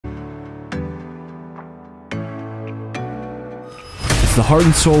is the heart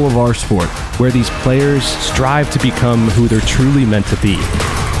and soul of our sport, where these players strive to become who they're truly meant to be.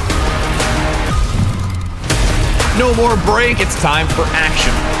 No more break, it's time for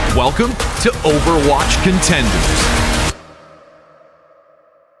action. Welcome to Overwatch Contenders.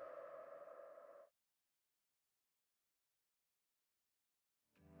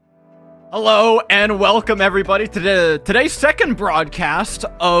 Hello and welcome everybody to today's second broadcast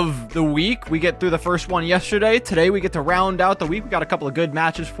of the week. We get through the first one yesterday. Today we get to round out the week. We got a couple of good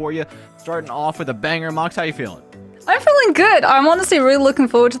matches for you. Starting off with a banger. Mox, how you feeling? I'm feeling good. I'm honestly really looking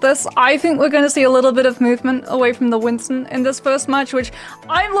forward to this. I think we're going to see a little bit of movement away from the Winston in this first match, which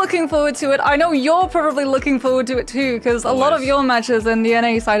I'm looking forward to it. I know you're probably looking forward to it too, because a lot of your matches in the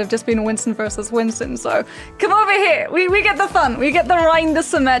NA side have just been Winston versus Winston. So come over here. We get the fun. We get the Rhine, the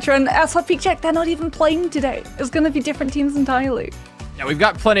Symmetra, and SRP check, they're not even playing today. It's going to be different teams entirely. Yeah, we've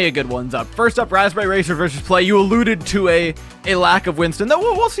got plenty of good ones up. First up, Raspberry Racer versus Play. You alluded to a lack of Winston, though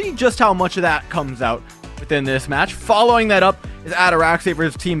we'll see just how much of that comes out within this match. Following that up is Ataraxia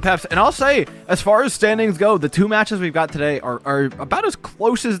versus Team Peps. And I'll say, as far as standings go, the two matches we've got today are about as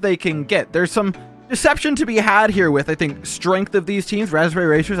close as they can get. There's some deception to be had here with, I think, strength of these teams. Raspberry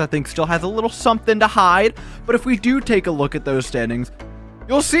Racers, I think, still has a little something to hide. But if we do take a look at those standings,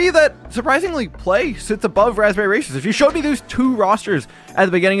 you'll see that, surprisingly, Play sits above Raspberry Racers. If you showed me those two rosters at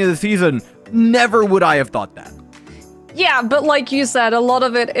the beginning of the season, never would I have thought that. Yeah, but like you said, a lot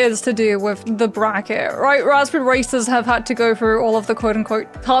of it is to do with the bracket, right? Raspberry Racers have had to go through all of the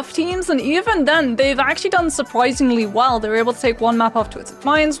quote-unquote tough teams, and even then, they've actually done surprisingly well. They were able to take one map off Twisted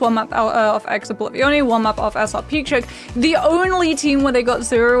Minds, one map off X Oblivione, one map off SR Peak Check. The only team where they got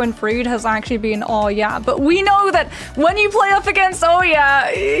 0 and freed has actually been Oh Yeah, but we know that when you play up against Oh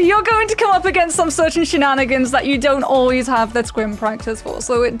Yeah, you're going to come up against some certain shenanigans that you don't always have that scrim practice for,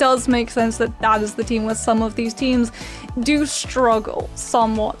 so it does make sense that that is the team where some of these teams do struggle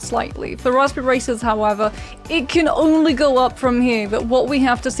somewhat slightly. For Raspberry Racers, however, it can only go up from here, but what we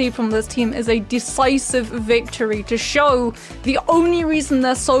have to see from this team is a decisive victory to show the only reason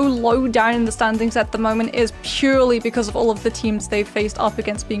they're so low down in the standings at the moment is purely because of all of the teams they've faced up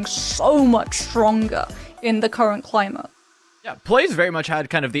against being so much stronger in the current climate. Yeah, Play's very much had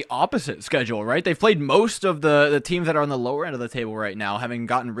kind of the opposite schedule, right? They've played most of the teams that are on the lower end of the table right now, having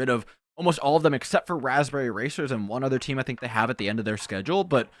gotten rid of almost all of them except for Raspberry Racers and one other team I think they have at the end of their schedule,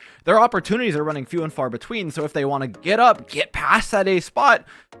 but their opportunities are running few and far between, so if they want to get past that A spot,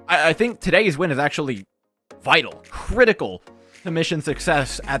 I think today's win is actually vital, critical to mission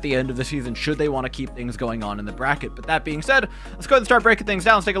success at the end of the season should they want to keep things going on in the bracket. But that being said, let's go ahead and start breaking things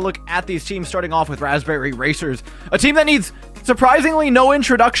down. Let's take a look at these teams, starting off with Raspberry Racers, a team that needs surprisingly no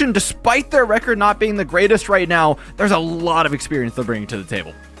introduction despite their record not being the greatest right now. There's a lot of experience they're bringing to the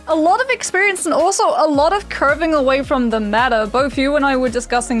table. A lot of experience and also a lot of curving away from the meta. Both you and I were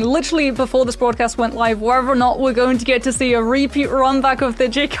discussing literally before this broadcast went live whether or not we're going to get to see a repeat run back of the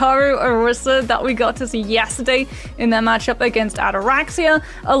Jikaru Orisa that we got to see yesterday in their matchup against Ataraxia.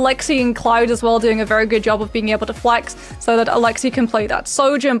 Alexi and Cloud as well doing a very good job of being able to flex so that Alexi can play that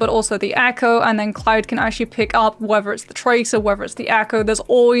Sojourn but also the Echo, and then Cloud can actually pick up whether it's the Tracer, whether it's the Echo. There's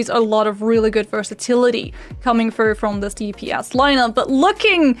always a lot of really good versatility coming through from this DPS lineup, but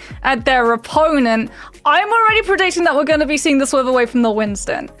looking at their opponent, I'm already predicting that we're going to be seeing the swerve away from the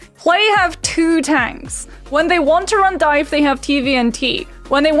Winston. Play have two tanks. When they want to run dive, they have TVNT.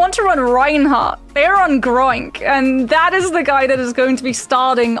 When they want to run Reinhardt, they're on Groink, and that is the guy that is going to be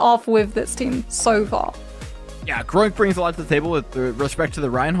starting off with this team so far. Yeah, Groink brings a lot to the table with respect to the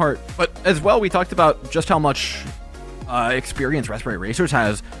Reinhardt, but as well, we talked about just how much experience Raspberry Racers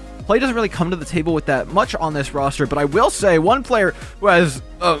has. Play doesn't really come to the table with that much on this roster, but I will say one player who has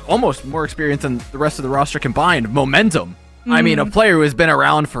almost more experience than the rest of the roster combined, Momentum. I mean, a player who has been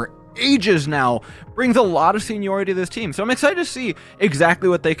around for ages now, brings a lot of seniority to this team. So I'm excited to see exactly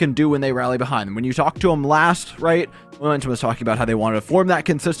what they can do when they rally behind them. When you talked to them last, right, Momentum was talking about how they wanted to form that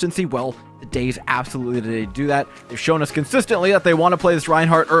consistency. Well, today's absolutely the day to do that. They've shown us consistently that they want to play this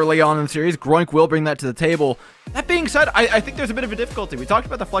Reinhardt early on in the series. Groink will bring that to the table. That being said, I think there's a bit of a difficulty. We talked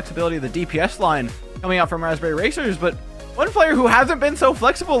about the flexibility of the DPS line coming out from Raspberry Racers, but one player who hasn't been so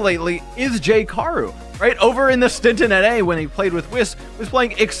flexible lately is Jikaru, right? Over in the stint in NA when he played with Whis, was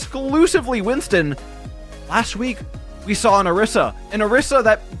playing exclusively Winston. Last week, we saw an Orisa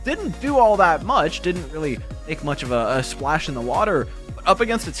that didn't do all that much, didn't really make much of a splash in the water, but up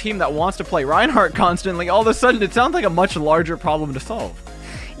against a team that wants to play Reinhardt constantly, all of a sudden it sounds like a much larger problem to solve.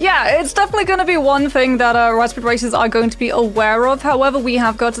 Yeah, it's definitely going to be one thing that Raspberry Racers are going to be aware of. However, we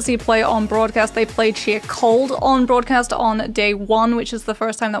have got to see play on broadcast. They played Sheer Cold on broadcast on day 1, which is the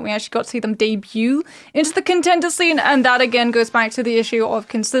first time that we actually got to see them debut into the contender scene, and that again goes back to the issue of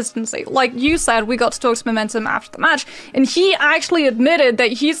consistency. Like you said, we got to talk to Momentum after the match, and he actually admitted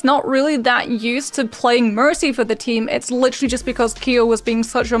that he's not really that used to playing Mercy for the team. It's literally just because Keo was being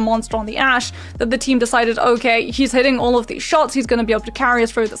such a monster on the Ashe that the team decided, okay, he's hitting all of these shots, he's going to be able to carry us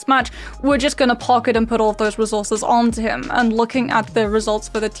through this match, we're just going to pocket and put all of those resources onto him. And looking at the results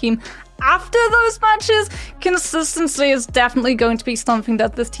for the team after those matches, consistency is definitely going to be something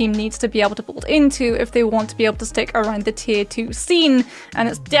that this team needs to be able to build into if they want to be able to stick around the tier 2 scene, and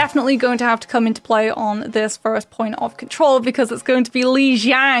it's definitely going to have to come into play on this first point of control because it's going to be Li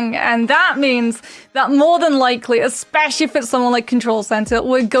Jiang, and that means that more than likely, especially if it's someone like Control Center,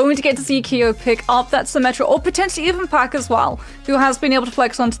 we're going to get to see Keo pick up that Symmetra, or potentially even Pac as well, who has been able to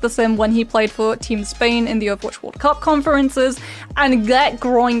flex onto the sim when he played for Team Spain in the Overwatch World Cup conferences, and get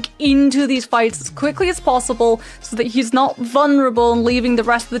Groink into these fights as quickly as possible so that he's not vulnerable and leaving the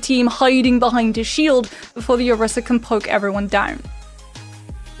rest of the team hiding behind his shield before the Orisa can poke everyone down.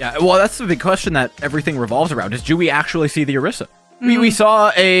 Yeah, well, that's the big question that everything revolves around, is do we actually see the Orisa? We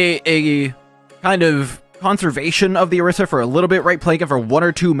saw a kind of conservation of the Orisa for a little bit, right? Playing it for 1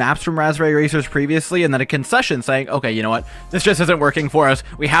 or 2 maps from Raspberry Racers previously, and then a concession saying, okay, you know what? This just isn't working for us.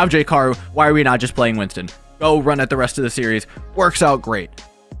 We have J-Karu. Why are we not just playing Winston? Go run it the rest of the series. Works out great.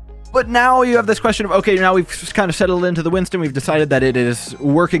 But now you have this question of, okay, now we've just kind of settled into the Winston. We've decided that it is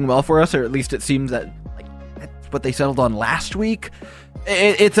working well for us, or at least it seems that that's what they settled on last week.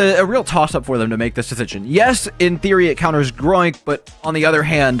 It's a real toss-up for them to make this decision. Yes, in theory, it counters Groink, but on the other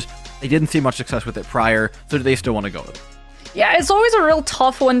hand, they didn't see much success with it prior, so do they still want to go with it? Yeah, it's always a real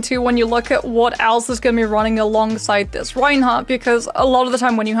tough one too when you look at what else is going to be running alongside this Reinhardt, because a lot of the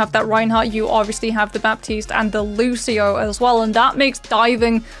time when you have that Reinhardt, you obviously have the Baptiste and the Lucio as well, and that makes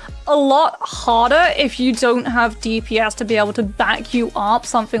diving a lot harder if you don't have DPS to be able to back you up,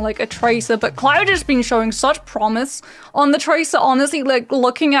 something like a Tracer. But Cloud has been showing such promise on the Tracer, honestly. Like,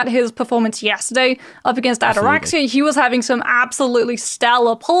 looking at his performance yesterday up against Ataraxia, he was having some absolutely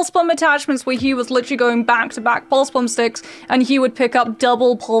stellar pulse bomb attachments where he was literally going back-to-back pulse bomb sticks, and he would pick up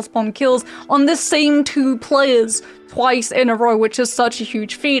double pulse bomb kills on the same 2 players twice in a row, which is such a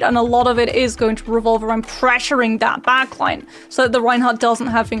huge feat, and a lot of it is going to revolve around pressuring that backline so that the Reinhardt doesn't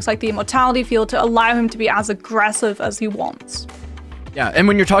have things like the Immortality field to allow him to be as aggressive as he wants. Yeah, and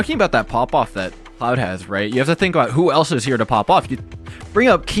when you're talking about that pop-off that Cloud has, right, you have to think about who else is here to pop off. You bring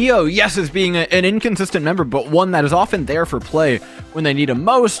up Keo, yes, as being an inconsistent member, but one that is often there for play when they need him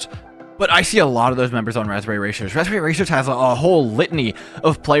most. But I see a lot of those members on Raspberry Racers. Raspberry Racers has a whole litany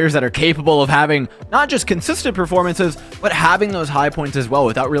of players that are capable of having not just consistent performances, but having those high points as well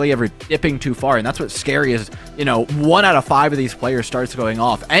without really ever dipping too far. And that's what's scary is, you know, 1 out of 5 of these players starts going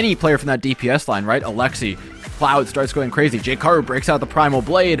off. Any player from that DPS line, right? Alexi, Cloud starts going crazy. J-Karu breaks out the Primal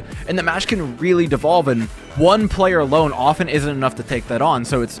Blade, and the match can really devolve, and one player alone often isn't enough to take that on.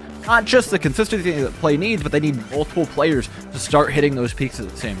 So it's not just the consistency that play needs, but they need multiple players to start hitting those peaks at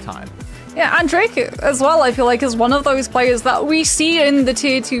the same time. Yeah, and Drake as well, I feel like, is one of those players that we see in the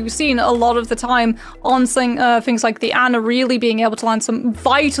tier 2 scene a lot of the time on things like the Ana really being able to land some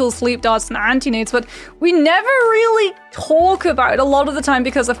vital sleep darts and anti-nades, but we never really talk about it a lot of the time,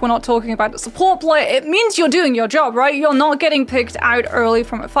 because if we're not talking about a support player, it means you're doing your job, right? You're not getting picked out early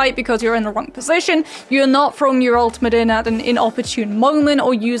from a fight because you're in the wrong position. You're not throwing your ultimate in at an inopportune moment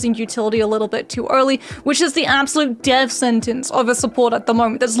or using utility a little bit too early, which is the absolute death sentence of a support at the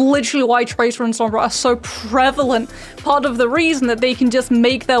moment. That's literally why Tracer and Sombra are so prevalent. Part of the reason that they can just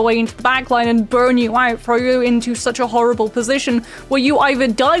make their way into the backline and burn you out, throw you into such a horrible position where you either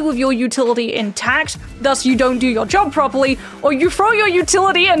die with your utility intact, thus you don't do your job properly, or you throw your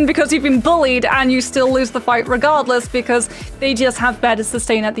utility in because you've been bullied and you still lose the fight regardless because they just have better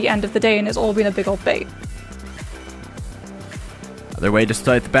sustain at the end of the day and it's all been a big old bait. Other way to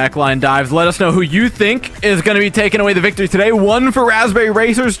start the backline dives. Let us know who you think is going to be taking away the victory today. 1 for Raspberry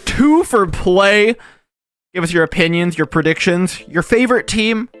Racers, 2 for Play. Give us your opinions, your predictions, your favorite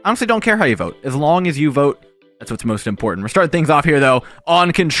team. Honestly, don't care how you vote. As long as you vote, that's what's most important. We're starting things off here, though,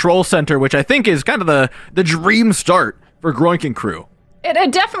 on Control Center, which I think is kind of the dream start for Groink and crew.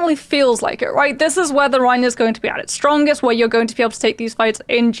 It definitely feels like it, right? This is where the Rhine is going to be at its strongest, where you're going to be able to take these fights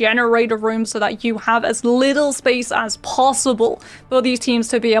in generator rooms so that you have as little space as possible for these teams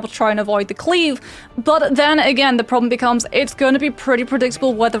to be able to try and avoid the cleave. But then again, the problem becomes it's going to be pretty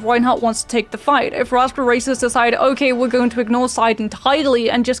predictable whether Reinhardt wants to take the fight. If Raspberry Racers decide, okay, we're going to ignore side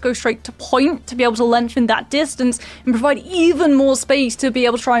entirely and just go straight to point to be able to lengthen that distance and provide even more space to be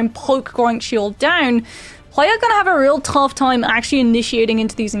able to try and poke Groink's shield down, Play are going to have a real tough time actually initiating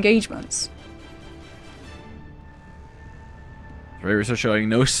into these engagements. Raiders are showing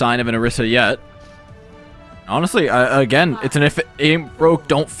no sign of an Orisa yet. Honestly, again, it's an if it ain't broke,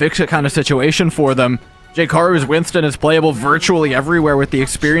 don't fix it kind of situation for them. J-Karu's Winston is playable virtually everywhere with the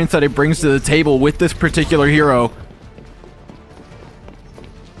experience that he brings to the table with this particular hero.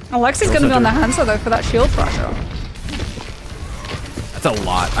 Alexi's going to be on the Hanzo, though, for that shield pressure. That's a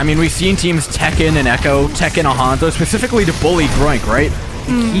lot. I mean, we've seen teams tech in an Echo, tech in a Hanzo, specifically to bully Groink, right?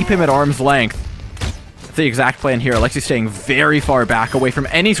 Keep him at arm's length. That's the exact plan here. Alexi's staying very far back, away from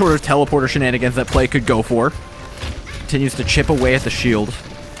any sort of teleporter shenanigans that Play could go for. Continues to chip away at the shield.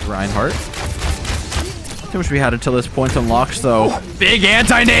 Reinhardt. Too much we had until this point unlocks, though. Big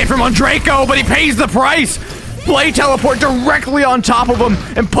anti-nade from Draco, but he pays the price! Play teleport directly on top of him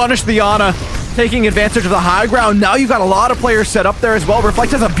and punish the Ana, taking advantage of the high ground. Now you've got a lot of players set up there as well.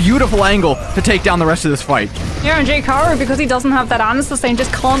 Reflect has a beautiful angle to take down the rest of this fight. Yeah, and J-Karu, because he doesn't have that Ana sustain,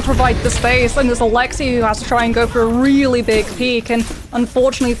 just can't provide the space. And there's Alexi who has to try and go for a really big peak, and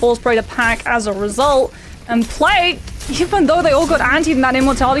unfortunately falls prey to Pack as a result. And Play, even though they all got antied and that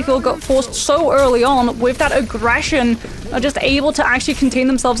immortality field got forced so early on, with that aggression, are just able to actually contain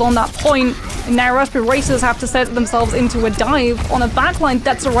themselves on that point. And now Raspberry Racers have to set themselves into a dive on a backline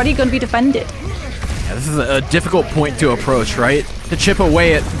that's already going to be defended. Yeah, this is a difficult point to approach, right? To chip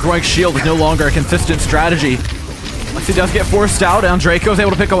away at Groink's shield is no longer a consistent strategy. Lexi does get forced out, and Draco's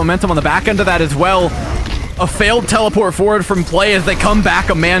able to pick up momentum on the back end of that as well. A failed teleport forward from Play as they come back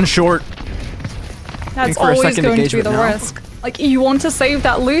a man short. That's always going to be the risk. Like, you want to save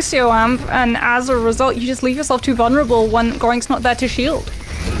that Lucio amp, and as a result, you just leave yourself too vulnerable when Groink's not there to shield.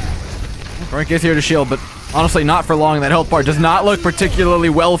 Groink is here to shield, but honestly, not for long. That health bar does not look particularly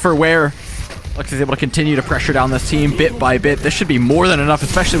well for Wear. Lux is able to continue to pressure down this team bit by bit. This should be more than enough,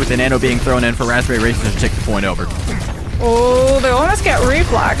 especially with the Nano being thrown in for Raspberry Racers to take the point over. Oh, they almost get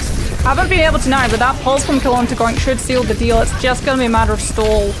reflex. Haven't been able to now, but that pulse from kill onto Groink should seal the deal. It's just going to be a matter of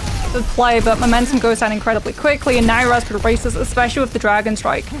stall with Play, but momentum goes down incredibly quickly, and now Raspberry Racers, especially with the Dragon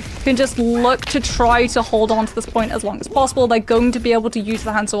Strike, can just look to try to hold on to this point as long as possible. They're going to be able to use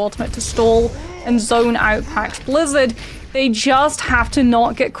the Hanzo ultimate to stall and zone out Pax Blizzard. They just have to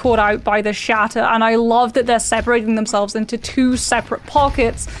not get caught out by the Shatter, and I love that they're separating themselves into two separate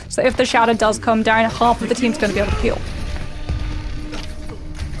pockets, so if the Shatter does come down, half of the team's going to be able to peel.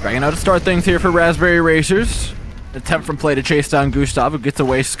 Dragging out to start things here for Raspberry Racers. Attempt from Play to chase down Gustav, who gets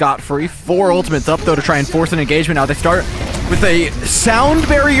away scot-free. 4 ultimates up, though, to try and force an engagement. Now they start with a sound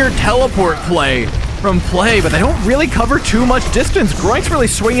barrier teleport play from Play, but they don't really cover too much distance. Groink's really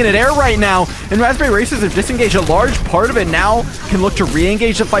swinging at air right now, and Raspberry Racers have disengaged a large part of it now. Can look to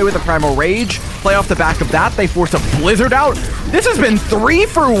re-engage the fight with a Primal Rage. Play off the back of that, they force a Blizzard out. This has been 3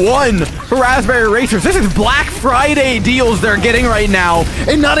 for 1 for Raspberry Racers. This is Black Friday deals they're getting right now,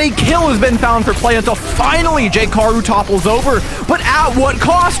 and not a kill has been found for Play until finally J-Karu topples over. But at what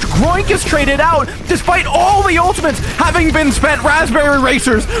cost? Groink is traded out. Despite all the ultimates having been spent, Raspberry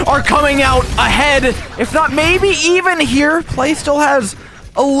Racers are coming out ahead. If not, maybe even here. Play still has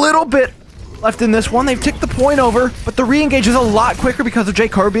a little bit left in this one. They've ticked the point over, but the re-engage is a lot quicker because of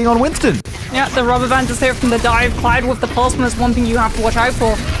J-Karu being on Winston. Yeah, the rubber band is here from the dive. Clyde with the pulseman is one thing you have to watch out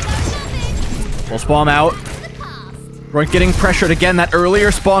for. Full spawn out. Groink getting pressured again. That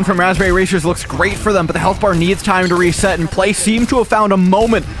earlier spawn from Raspberry Racers looks great for them, but the health bar needs time to reset, and Play seem to have found a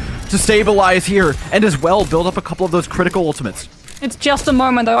moment to stabilize here, and as well build up a couple of those critical ultimates. It's just a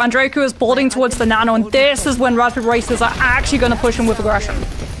moment, though. Draco is boarding towards the Nano, and this is when Raspberry Racers are actually going to push him with aggression.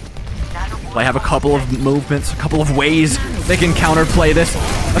 They have a couple of movements, a couple of ways they can counterplay this.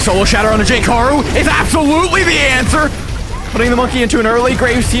 A solo shatter on a J-Karu is absolutely the answer! Putting the monkey into an early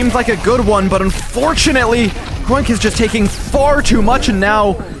grave seems like a good one, but unfortunately, Groink is just taking far too much, and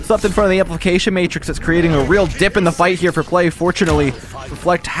now slept in front of the amplification matrix. It's creating a real dip in the fight here for Play. Fortunately,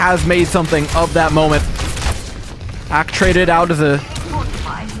 Reflect has made something of that moment. Pack traded out as a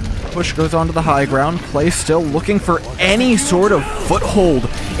push goes onto the high ground. Play still looking for any sort of foothold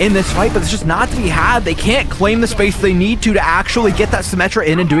in this fight, but it's just not to be had. They can't claim the space they need to actually get that Symmetra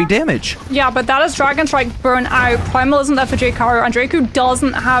in and doing damage. Yeah, but that is Dragon Strike burn out. Primal isn't there for J-Karu, and Draco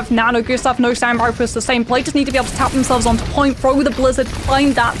doesn't have Nano. Gustav, no Samurai for the same play. Just need to be able to tap themselves onto point, throw the Blizzard,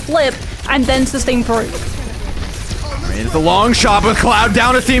 find that flip, and then sustain through. It's a long shot, but Cloud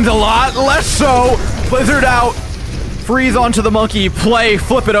down, it seems a lot less so. Blizzard out. Freeze onto the monkey, play,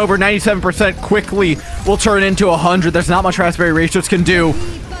 flip it over, 97% quickly will turn into 100. There's not much Raspberry Racers can do.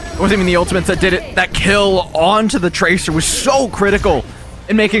 It wasn't even the ultimates that did it. That kill onto the Tracer was so critical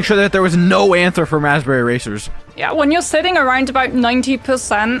in making sure that there was no answer from Raspberry Racers. Yeah, when you're sitting around about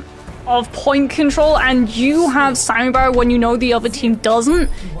 90% of point control and you have Soundbar when you know the other team doesn't,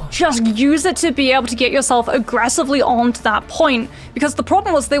 just use it to be able to get yourself aggressively onto that point. Because the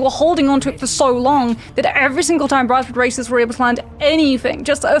problem was they were holding onto it for so long that every single time Raspberry Racers were able to land anything,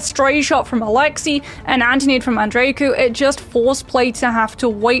 just a stray shot from Alexi, an anti-nade from Andreku, it just forced play to have to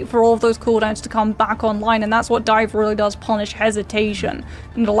wait for all of those cooldowns to come back online, and that's what Dive really does, punish hesitation,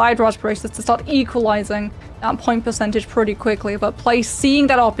 and allowed Raspberry Racers to start equalizing that point percentage pretty quickly. But play seeing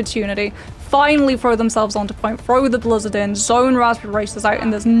that opportunity, finally throw themselves onto point, throw the Blizzard in, zone Raspberry Racers out,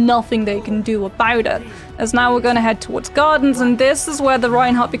 and there's nothing they can do about it. As now we're going to head towards Gardens, and this is where the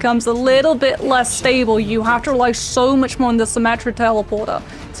Reinhardt becomes a little bit less stable. You have to rely so much more on the Symmetra teleporter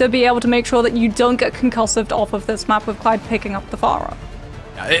to be able to make sure that you don't get concussived off of this map with Clyde picking up the Pharah.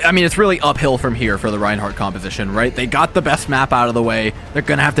 I mean, it's really uphill from here for the Reinhardt composition, right? They got the best map out of the way. They're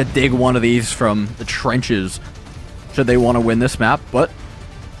going to have to dig one of these from the trenches should they want to win this map, but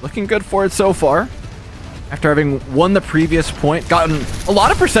looking good for it so far. After having won the previous point, gotten a lot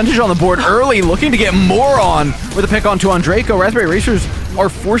of percentage on the board early, looking to get more on with a pick onto Andreco. Raspberry Racers are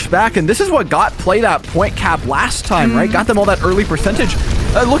forced back, and this is what got Play that point cap last time, right? Got them all that early percentage.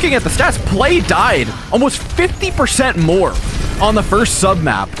 Looking at the stats, Play died almost 50% more on the first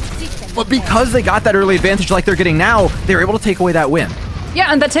sub-map. But because they got that early advantage like they're getting now, they were able to take away that win.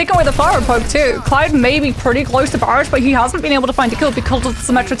 Yeah, and they're taking away the Pharah poke too. Clyde may be pretty close to Barrage, but he hasn't been able to find a kill because of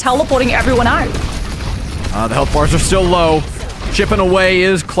Symmetra teleporting everyone out. The health bars are still low. Chipping away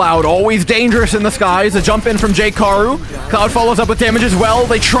is Cloud, always dangerous in the skies. A jump in from J-Karu. Cloud follows up with damage as well.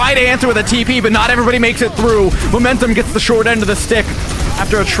 They try to answer with a TP, but not everybody makes it through. Momentum gets the short end of the stick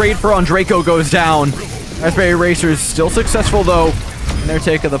after a trade for Andreco goes down. Raspberry Racers still successful though in their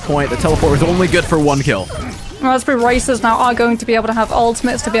take of the point. The teleport was only good for one kill. Raspberry Racers now are going to be able to have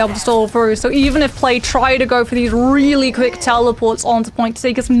ultimates to be able to stall through, so even if Play try to go for these really quick teleports onto point to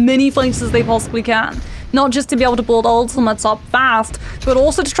take as many fights as they possibly can, not just to be able to build ultimates up fast, but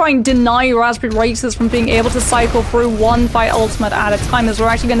also to try and deny Raspberry Racers from being able to cycle through one fight ultimate at a time, as we're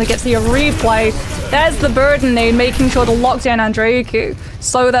actually going to get to see a replay. There's the burden nade, making sure to lock down Andreku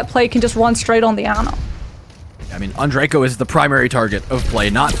so that Play can just run straight on the Ana. I mean, Andreco is the primary target of Play.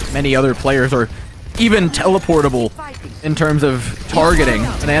 Not many other players are even teleportable in terms of targeting.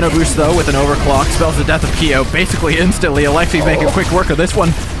 An Ana boost though with an overclock spells the death of Keo basically instantly. Alexi's making quick work of this one.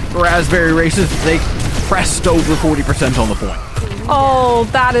 Raspberry Racers, they pressed over 40% on the point. Oh,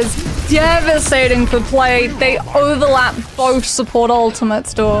 that is devastating for Play. They overlap both support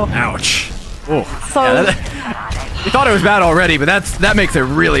ultimates, though. Ouch. Oh, So, yeah, we thought it was bad already, but that makes it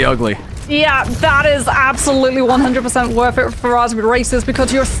really ugly. yeah, that is absolutely 100% worth it for Raspberry Racers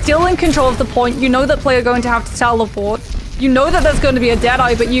because you're still in control of the point. You know that Play are going to have to teleport. You know that there's going to be a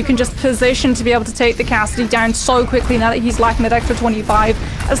Deadeye, but you can just position to be able to take the Cassidy down so quickly now that he's lacking that extra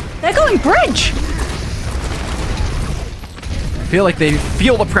 25 as they're going bridge. I feel like they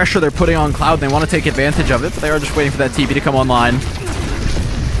feel the pressure they're putting on Cloud. They want to take advantage of it, but they are just waiting for that TP to come online.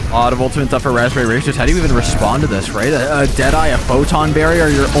 A lot of ultimates up for Raspberry Racers. How do you even respond to this, right? A Deadeye, a Photon Barrier,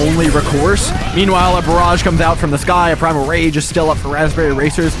 your only recourse. Meanwhile, a Barrage comes out from the sky. A Primal Rage is still up for Raspberry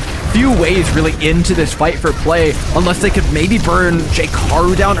Racers. Few ways really into this fight for Play, unless they could maybe burn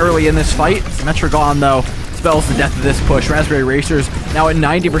J-Karu down early in this fight. Symmetra gone, though. Spells the death of this push. Raspberry Racers now at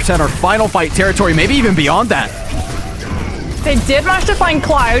 90% are final fight territory, maybe even beyond that. They did manage to find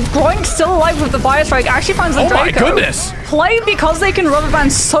Cloud. Groink still alive with the Fire Strike. Actually finds Andreco. Oh my goodness! Play, because they can rubber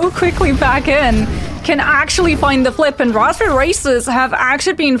band so quickly back in, can actually find the flip. And Raspberry Racers have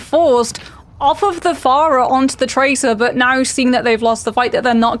actually been forced off of the Pharah onto the Tracer, but now seeing that they've lost the fight, that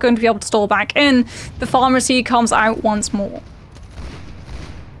they're not going to be able to stall back in, the Pharmacy comes out once more.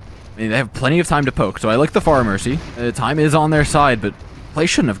 I mean, they have plenty of time to poke, so I like the Pharmacy. Time is on their side, but Play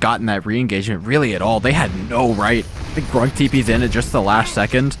shouldn't have gotten that re-engagement really at all. They had no right. I think Groink TP's in at just the last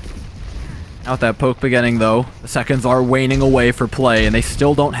second. Now with that poke beginning, though, the seconds are waning away for Play, and they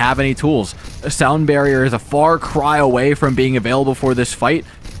still don't have any tools. A Sound Barrier is a far cry away from being available for this fight.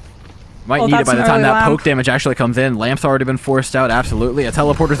 Might need it by the time that poke damage actually comes in. Lamp's already been forced out, absolutely. A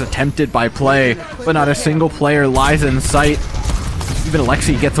teleporter's attempted by play, but not a single player lies in sight. Even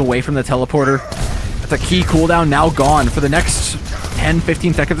Alexi gets away from the teleporter. That's a key cooldown now gone for the next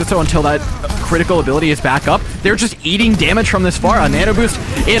 10-15 seconds or so until that critical ability is back up. They're just eating damage from this far. A nano boost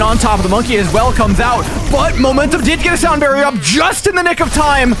in on top of the monkey as well comes out, but Momentum did get a sound barrier up just in the nick of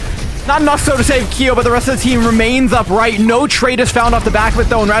time. Not enough so to save Keo, but the rest of the team remains upright. No trade is found off the back of it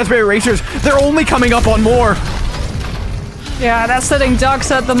though, and Raspberry Racers, they're only coming up on more. Yeah, they're sitting ducks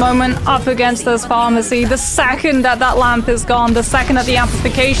at the moment up against this pharmacy. The second that that lamp is gone, the second that the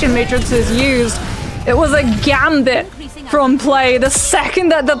amplification matrix is used, it was a gambit from play. The second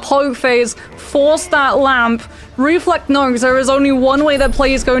that the poke phase forced that lamp, Reflect knows there is only one way that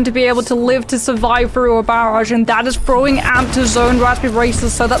play is going to be able to live to survive through a barrage, and that is throwing amp to zone Raspberry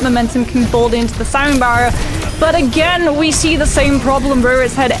Racers so that Momentum can build into the sound barrier. But again, we see the same problem rear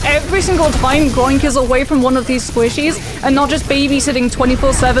its head every single time Groink is away from one of these squishies and not just babysitting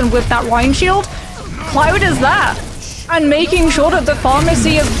 24/7 with that Rhine shield. Cloud is that, and making sure that the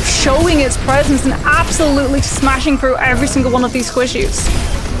pharmacy is showing its presence and absolutely smashing through every single one of these squishies.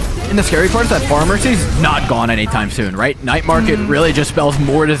 And the scary part is that Pharmacy's not gone anytime soon, right? Night Market really just spells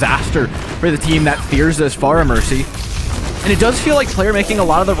more disaster for the team that fears this Pharmacy. And it does feel like Player making a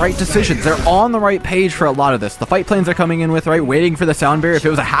lot of the right decisions. They're on the right page for a lot of this. The fight plans are coming in with, right, waiting for the sound barrier. If it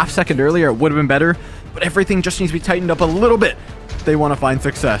was a half second earlier, it would have been better. But everything just needs to be tightened up a little bit if they want to find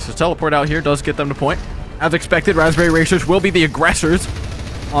success. The teleport out here does get them to point. As expected, Raspberry Racers will be the aggressors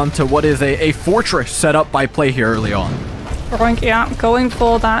onto what is a fortress set up by Play here early on. Groink, yeah, going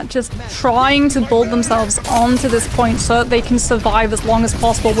for that, just trying to build themselves onto this point so that they can survive as long as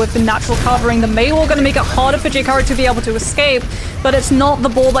possible with the natural covering. The Maywall going to make it harder for Jakari to be able to escape, but it's not the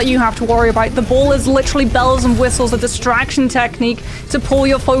ball that you have to worry about. The ball is literally bells and whistles, a distraction technique to pull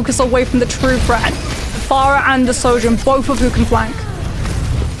your focus away from the true threat. Farah and the Sojourn, both of who can flank.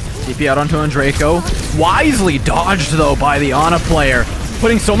 TP out onto Andraco. Wisely dodged, though, by the Ana player,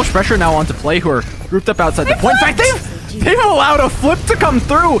 putting so much pressure now onto Play, who are grouped up outside the point. In fact, they've allowed a flip to come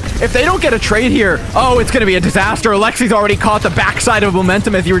through. If they don't get a trade here, oh, it's going to be a disaster. Alexi's already caught the backside of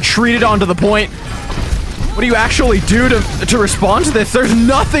Momentum as he retreated onto the point. What do you actually do to respond to this? There's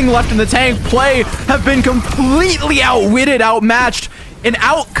nothing left in the tank. Play have been completely outwitted, outmatched, and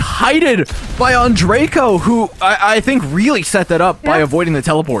out-kited by Andraco, who I think really set that up by avoiding the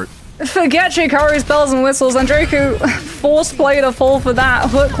teleport. Forget Jakari's bells and whistles. Andraco forced Play to fall for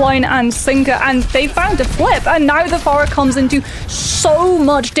that hook, line, and sinker, and they found a flip. And now the Farah comes into so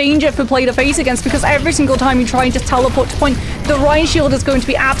much danger for Play to face against, because every single time you try and just teleport to point, the Rhine shield is going to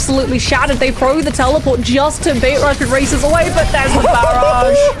be absolutely shattered. They throw the teleport just to bait Raspberry Racers away, but there's the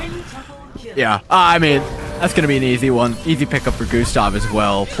barrage. Yeah, I mean, that's going to be an easy one. Easy pickup for Gustav as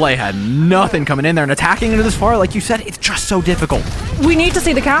well. Play had nothing coming in there, and attacking into this far, like you said, it's just so difficult. We need to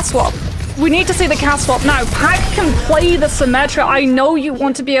see the cast swap. We need to see the cast swap now. Pack can play the Symmetra. I know you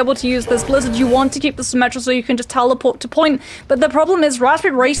want to be able to use this Blizzard. You want to keep the Symmetra so you can just teleport to point. But the problem is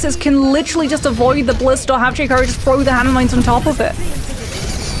Raspberry Racers can literally just avoid the Blizzard or have Jakari just throw the hammer mines on top of it.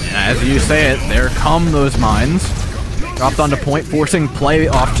 And as you say it, there come those mines. Dropped onto point, forcing Play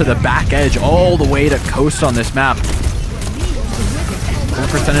off to the back edge all the way to coast on this map. 4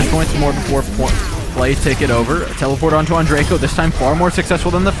 percentage points more before Play take it over. A teleport onto Andraco, this time far more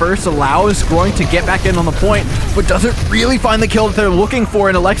successful than the first. Allows Groink to get back in on the point, but doesn't really find the kill that they're looking for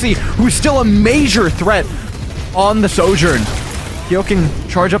in Alexi, who's still a major threat on the Sojourn. Keo can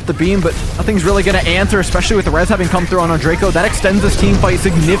charge up the beam, but nothing's really going to answer, especially with the res having come through on Andraco. That extends this team fight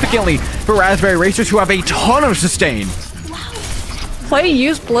significantly for Raspberry Racers, who have a ton of sustain. Play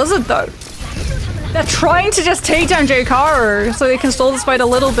used Blizzard, though. They're trying to just take down Jakari so they can stall this fight a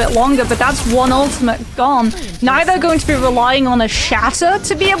little bit longer, but that's one ultimate gone. Now they're going to be relying on a Shatter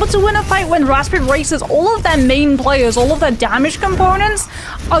to be able to win a fight when Raspberry Racers, all of their main players, all of their damage components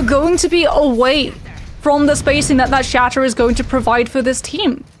are going to be away from the spacing that Shatter is going to provide for this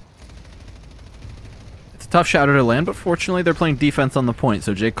team. It's a tough Shatter to land, but fortunately they're playing defense on the point,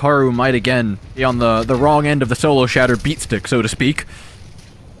 so Jakari might again be on the wrong end of the solo Shatter beat stick, so to speak.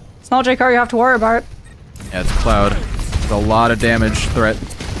 It's not Jakari you have to worry about. Yeah, it's Cloud. There's a lot of damage threat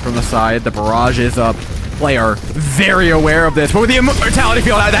from the side. The barrage is up. Play are very aware of this, but with the Immortality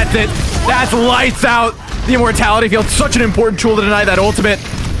Field, that's it. That's lights out. The Immortality Field, such an important tool to deny that ultimate.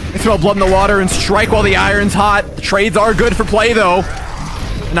 They smell blood in the water and strike while the iron's hot. The trades are good for Play, though.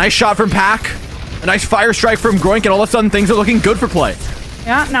 A nice shot from Pack. A nice fire strike from Groink, and all of a sudden things are looking good for Play.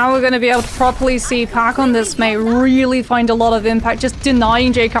 Yeah, now we're going to be able to properly see Pack on this mate really find a lot of impact, just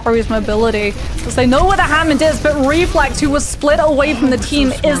denying J-Karu's mobility. Because they know where the Hammond is, but Reflex, who was split away from the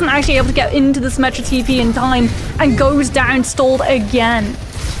team, isn't actually able to get into the Symmetra TP in time and goes down stalled again.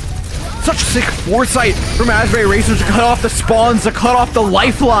 Such sick foresight from Raspberry Racers to cut off the spawns, to cut off the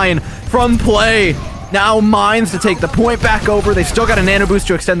lifeline from play. Now Mines to take the point back over. They still got a nano boost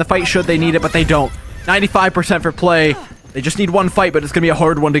to extend the fight should they need it, but they don't. 95% for play. They just need one fight, but it's going to be a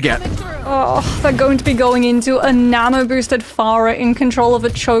hard one to get. Oh, they're going to be going into a nano-boosted Pharah in control of a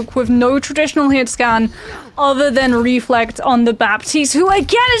choke with no traditional hit scan other than Reflect on the Baptiste, who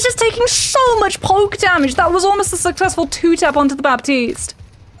again is just taking so much poke damage. That was almost a successful 2-tap onto the Baptiste.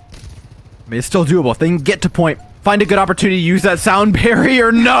 I mean, it's still doable. If they can get to point, find a good opportunity to use that sound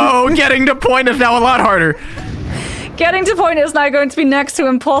barrier. No, getting to point is now a lot harder. Getting to point is now going to be next to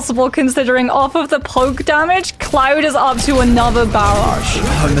impossible, considering off of the poke damage, Cloud is up to another barrage.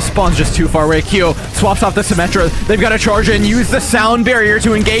 Oh, and the spawn's just too far away. Kyo swaps off the Symmetra. They've got to charge in, use the sound barrier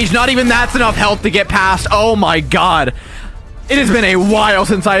to engage. Not even that's enough health to get past. Oh my god. It has been a while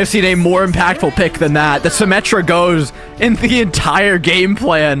since I have seen a more impactful pick than that. The Symmetra goes, and the entire game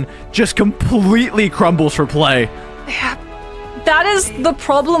plan just completely crumbles for play. Yeah. That is the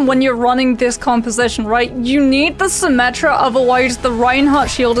problem when you're running this composition, right? You need the Symmetra, otherwise the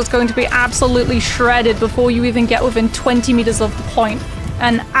Reinhardt shield is going to be absolutely shredded before you even get within 20 meters of the point.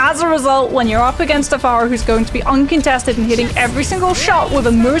 And as a result, when you're up against a Pharah who's going to be uncontested and hitting every single shot with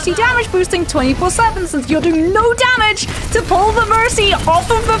a Mercy damage boosting 24/7, since you're doing no damage to pull the Mercy off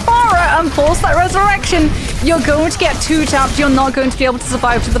of the Pharah and force that resurrection, you're going to get 2-tapped, you're not going to be able to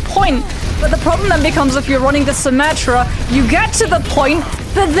survive to the point. But the problem then becomes if you're running the Symmetra, you get to the point,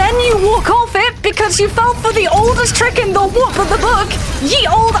 but then you walk off it because you fell for the oldest trick in the whoop of the book. Ye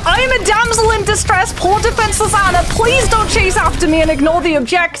old, I'm a damsel in distress, poor defense Susanna, please don't chase after me and ignore the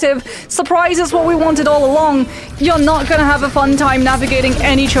objective. Surprise is what we wanted all along. You're not gonna have a fun time navigating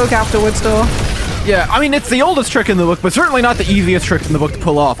any choke afterwards, though. Yeah, I mean, it's the oldest trick in the book, but certainly not the easiest trick in the book to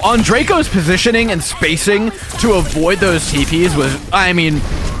pull off. On Draco's positioning and spacing to avoid those TPs was, I mean,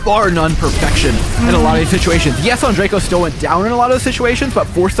 bar none perfection in a lot of these situations. Yes, on Draco still went down in a lot of those situations, but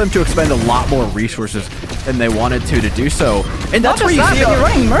forced them to expend a lot more resources than they wanted to do so. And that's where you see you're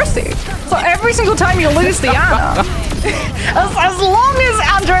running Mercy. So every single time you lose the Ana, as long as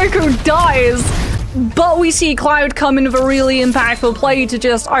Andraco dies, but we see Cloud come in with a really impactful play to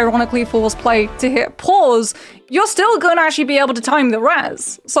just ironically force play to hit pause, you're still going to actually be able to time the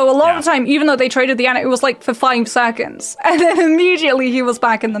res. So a lot of the time, even though they traded the Ana, it was like for 5 seconds. And then immediately he was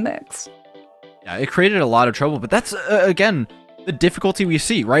back in the mix. Yeah, it created a lot of trouble, but that's, again, the difficulty we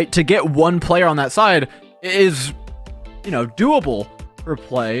see, right? To get one player on that side is, you know, doable for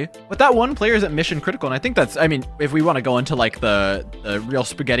play, but that one player isn't mission critical. And I think that's, I mean, if we want to go into like the real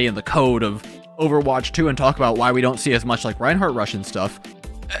spaghetti and the code of Overwatch 2 and talk about why we don't see as much like Reinhardt Rush and stuff,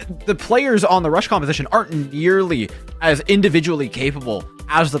 the players on the Rush composition aren't nearly as individually capable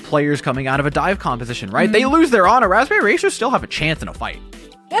as the players coming out of a dive composition, right? They lose their Ana. Raspberry Racers still have a chance in a fight,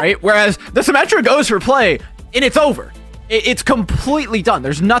 right? Whereas the Symmetra goes for play and it's over. It's completely done.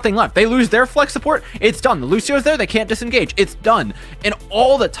 There's nothing left. They lose their flex support. It's done. The Lucio's there. They can't disengage. It's done. And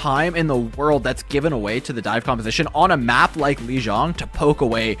all the time in the world that's given away to the dive composition on a map like Lijiang to poke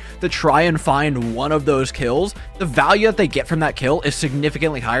away, to try and find one of those kills, the value that they get from that kill is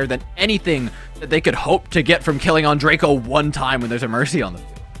significantly higher than anything that they could hope to get from killing on Draco one time when there's a Mercy on the field.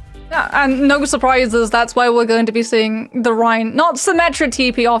 Yeah, and no surprises, that's why we're going to be seeing the Rhine, not Symmetra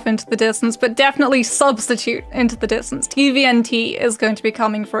TP off into the distance, but definitely substitute into the distance. TVNT is going to be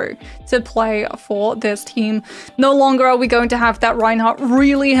coming through to play for this team. No longer are we going to have that Reinhardt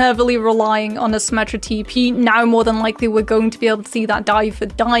really heavily relying on a Symmetra TP. Now more than likely we're going to be able to see that dive for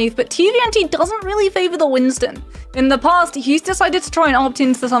dive, but TVNT doesn't really favor the Winston. In the past, he's decided to try and opt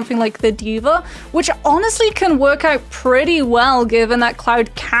into something like the Diva, which honestly can work out pretty well given that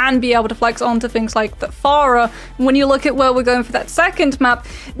Cloud can be able to flex onto things like the Pharah. When you look at where we're going for that second map,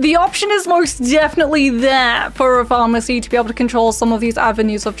 the option is most definitely there for a Pharmacy to be able to control some of these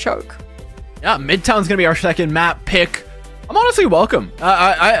avenues of choke. Yeah, Midtown's gonna be our second map pick. I'm honestly welcome.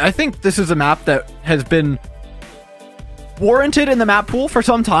 I think this is a map that has been warranted in the map pool for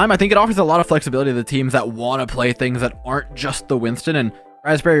some time. I think it offers a lot of flexibility to the teams that want to play things that aren't just the Winston, and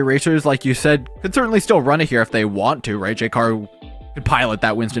Raspberry Racers, like you said, could certainly still run it here if they want to, right? J-Car could pilot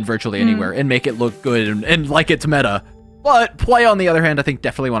that Winston virtually anywhere and make it look good and like it's meta. But play, on the other hand, I think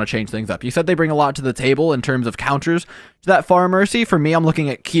definitely want to change things up. You said they bring a lot to the table in terms of counters to that Pharah Mercy. For me, I'm looking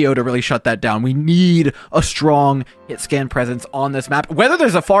at Kyo to really shut that down. We need a strong hit scan presence on this map. Whether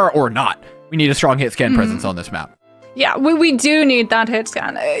there's a Pharah or not, we need a strong hit scan presence on this map. Yeah, we do need that hit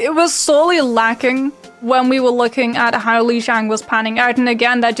scan. It was sorely lacking when we were looking at how Li Shang was panning out, and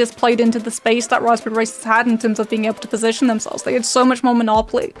again, that just played into the space that Raspberry Racers had in terms of being able to position themselves. They had so much more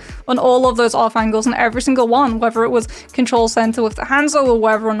monopoly on all of those off angles and every single one, whether it was control center with the Hanzo or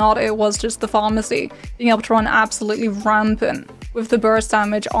whether or not it was just the pharmacy, being able to run absolutely rampant with the burst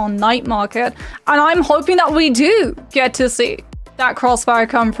damage on Night Market. And I'm hoping that we do get to see that crossfire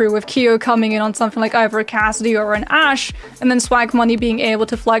come through with Kyo coming in on something like either a Cassidy or an Ashe, and then Swag Money being able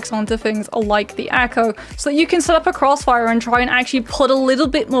to flex onto things like the Echo, so that you can set up a crossfire and try and actually put a little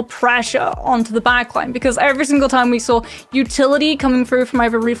bit more pressure onto the backline, because every single time we saw utility coming through from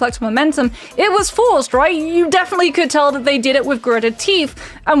either Reflex or Momentum, it was forced, right? You definitely could tell that they did it with gritted teeth,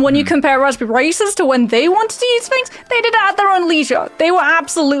 and when you compare Raspberry Racers to when they wanted to use things, they did it at their own leisure. They were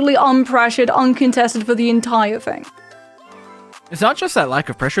absolutely unpressured, uncontested for the entire thing. It's not just that lack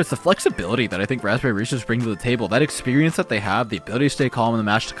of pressure, it's the flexibility that I think Raspberry Racers bring to the table. That experience that they have, the ability to stay calm in the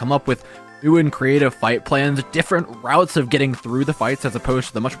match, to come up with new and creative fight plans, different routes of getting through the fights as opposed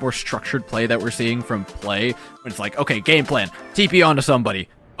to the much more structured play that we're seeing from Play. When it's like, okay, game plan, TP onto somebody.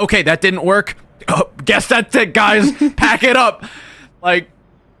 Okay, that didn't work. Oh, guess that's it, guys. Pack it up. Like,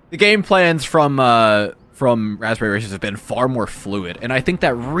 the game plans from Raspberry Racers have been far more fluid, and I think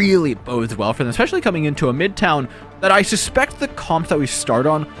that really bodes well for them, especially coming into a Midtown that I suspect the comps that we start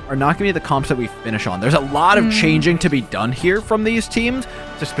on are not going to be the comps that we finish on. There's a lot of changing to be done here from these teams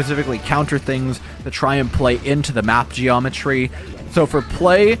to specifically counter things, to try and play into the map geometry. So for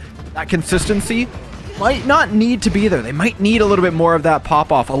Play, that consistency might not need to be there. They might need a little bit more of that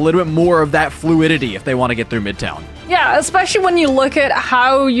pop-off, a little bit more of that fluidity if they want to get through Midtown. Yeah, especially when you look at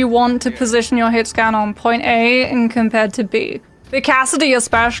how you want to position your hit scan on point A and compared to B. The Cassidy,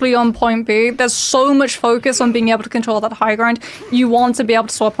 especially on point B, there's so much focus on being able to control that high ground. You want to be able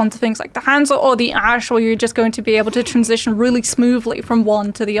to swap onto things like the Hanzo or the Ashe, where you're just going to be able to transition really smoothly from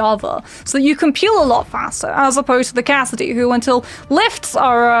one to the other, so that you can peel a lot faster, as opposed to the Cassidy, who, until lifts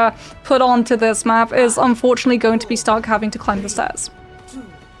are put onto this map, is unfortunately going to be stuck having to climb the stairs.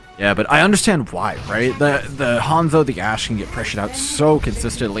 Yeah, but I understand why, right? The Hanzo, the Ashe can get pressured out so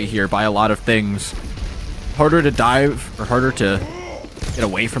consistently here by a lot of things. Harder to dive, or harder to get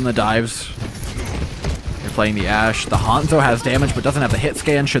away from the dives. You're playing the Ashe. The Hanzo has damage, but doesn't have the hit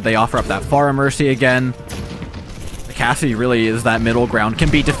scan should they offer up that Pharah Mercy again. The Cassidy really is that middle ground. Can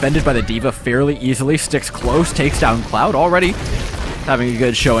be defended by the D.Va fairly easily. Sticks close, takes down Cloud already. Having a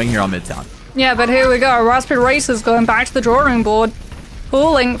good showing here on Midtown. Yeah, but here we go. Raspberry Racers going back to the drawing board,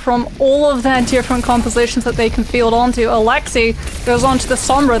 pulling from all of their different compositions that they can field onto. Alexi goes onto the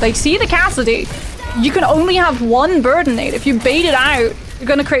Sombra. They see the Cassidy. You can only have one Burden Nade. If you bait it out, you're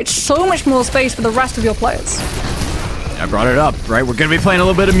going to create so much more space for the rest of your players. I brought it up, right? We're going to be playing a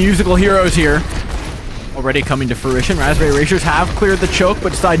little bit of musical heroes here. Already coming to fruition. Raspberry Racers have cleared the choke,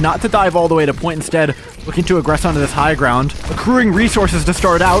 but decide not to dive all the way to point. Instead, looking to aggress onto this high ground. Accruing resources to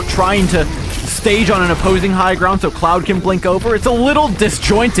start out, trying to stage on an opposing high ground so Cloud can blink over. It's a little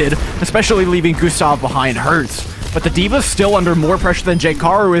disjointed, especially leaving Gustav behind hurts. But the D.Va's still under more pressure than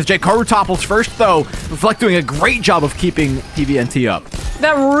J-Karu is. J-Karu topples first, though. Reflect doing a great job of keeping TVNT up.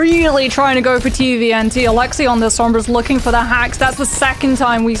 They're really trying to go for TVNT. Alexi on this Sombra's looking for the hacks. That's the second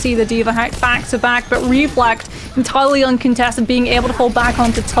time we see the D.Va hack back-to-back, but Reflect, entirely uncontested, being able to fall back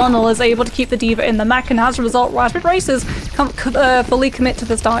onto Tunnel, is able to keep the D.Va in the mech, and as a result, Raspberry Racers fully commit to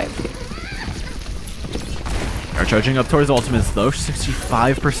this dive. They're charging up towards ultimates, though.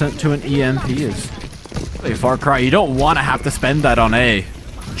 65% to an EMP is a far cry. You don't want to have to spend that on A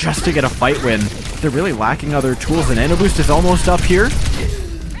just to get a fight win. They're really lacking other tools. The Nano Boost is almost up here.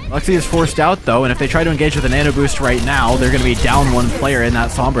 Lexi is forced out, though, and if they try to engage with the Nano Boost right now, they're going to be down one player in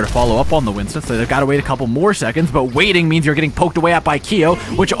that Sombra to follow up on the Winston, so they've got to wait a couple more seconds, but waiting means you're getting poked away at by Kyo,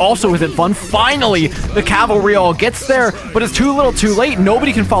 which also isn't fun. Finally, the Cavalry all gets there, but it's too little too late.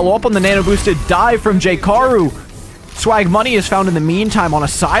 Nobody can follow up on the Nano Boosted dive from J-Karu. Swag Money is found in the meantime on a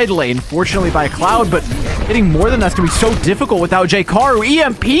side lane, fortunately by Cloud, but getting more than that's going to be so difficult without J-Karu.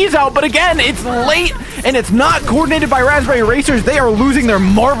 EMP's out, but again, it's late, and it's not coordinated by Raspberry Racers. They are losing their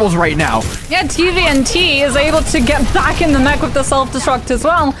marbles right now. Yeah, TVNT is able to get back in the mech with the self-destruct as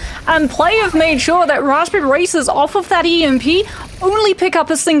well, and Play have made sure that Raspberry Racers, off of that EMP, only pick up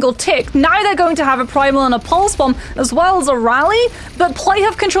a single tick. Now they're going to have a Primal and a Pulse Bomb, as well as a Rally, but Play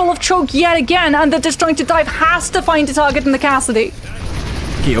have control of Choke yet again, and the Disjointed Dive has to find a target in the Cassidy.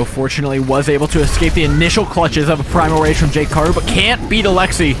 Kyo fortunately was able to escape the initial clutches of a Primal Rage from J-Karu, but can't beat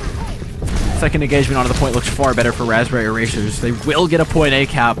Alexi. second engagement onto the point looks far better for Raspberry Racers. They will get a point A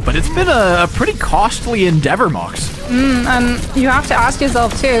cap, but it's been a pretty costly endeavor, Mox. And you have to ask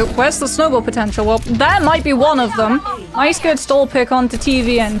yourself too, where's the snowball potential? Well, that might be one of them. Nice good stall pick onto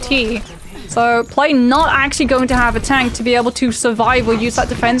TVNT. So Play not actually going to have a tank to be able to survive or use that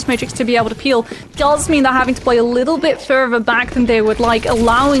defense matrix to be able to peel does mean they're having to play a little bit further back than they would like,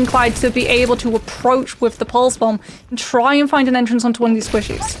 allowing Clyde to be able to approach with the pulse bomb and try and find an entrance onto one of these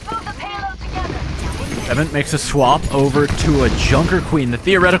squishies. Evan makes a swap over to a Junker Queen. The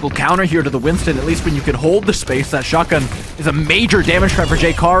theoretical counter here to the Winston, at least when you can hold the space. That shotgun is a major damage threat for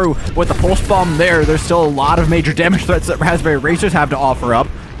J-Karu. With the pulse bomb there, there's still a lot of major damage threats that Raspberry Racers have to offer up.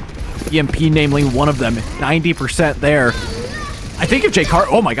 EMP namely one of them, 90% there. I think if J-Karu...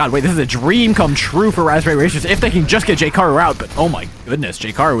 Oh my god, wait, this is a dream come true for Raspberry Racers if they can just get J-Karu out, but oh my goodness,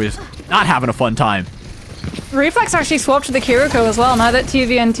 J-Karu is not having a fun time. Reflex actually swapped to the Kiriko as well. Now that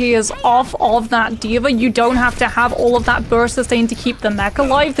TVNT is off of that Diva, you don't have to have all of that burst sustain to keep the mech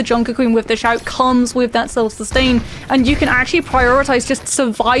alive. The Junker Queen with the shout comes with that self-sustain, and you can actually prioritize just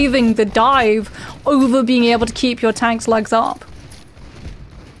surviving the dive over being able to keep your tank's legs up.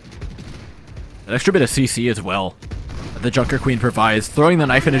 An extra bit of CC as well that the Junker Queen provides. Throwing the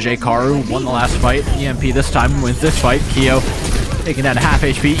knife into J-Karu, won the last fight. EMP this time wins this fight. Kyo taking down to half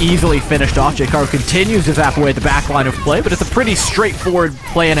HP, easily finished off. J-Karu continues to zap away at the back line of play, but it's a pretty straightforward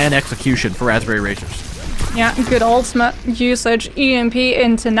plan and execution for Raspberry Racers. Yeah, good ultimate usage. EMP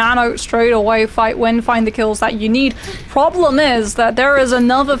into Nano straight away. Fight win, find the kills that you need. Problem is that there is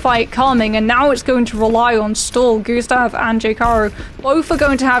another fight coming, and now it's going to rely on Stall, Gustav, and J-Karu. Both are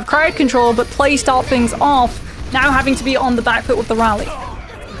going to have crowd control, but Play start things off, now having to be on the back foot with the rally.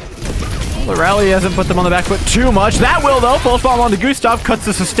 Well, the rally hasn't put them on the back foot too much. That will, though. Pulse bomb on the Gustav cuts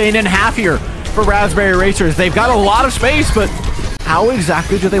the sustain in half here for Raspberry Racers. They've got a lot of space, but how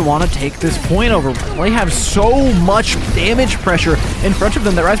exactly do they want to take this point over? They have so much damage pressure in front of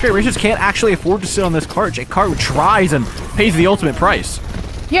them that Raspberry Racers can't actually afford to sit on this cart. J-Karu tries and pays the ultimate price.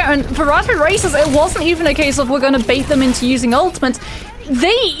 Yeah, and for Raspberry Racers, it wasn't even a case of we're going to bait them into using ultimates.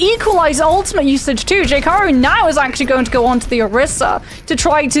 They equalize ultimate usage too. J-Karu now is actually going to go onto the Orisa to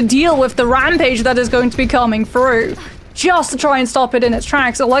try to deal with the rampage that is going to be coming through, just to try and stop it in its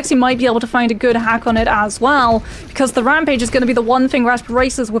tracks. Alexi might be able to find a good hack on it as well, because the rampage is going to be the one thing Raspberry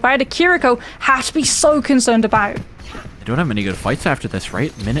Racers without a Kiriko have to be so concerned about. They don't have any good fights after this,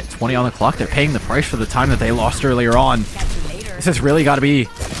 right? Minute 20 on the clock. They're paying the price for the time that they lost earlier on. This has really got to be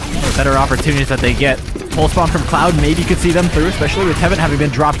the better opportunities that they get. Pulse bomb from Cloud maybe could see them through, especially with Tevin having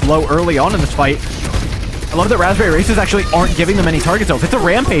been dropped low early on in this fight. I love that Raspberry Racers actually aren't giving them any targets, though. If it's a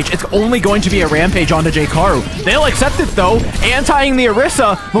rampage, it's only going to be a rampage onto J-Karu. They'll accept it, though. Anti-ing the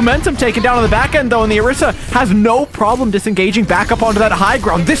Orisa. Momentum taken down on the back end, though, and the Orisa has no problem disengaging back up onto that high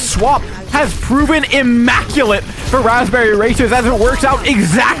ground. This swap has proven immaculate for Raspberry Racers as it works out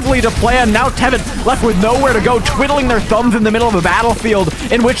exactly to plan. Now Tevin left with nowhere to go, twiddling their thumbs in the middle of a battlefield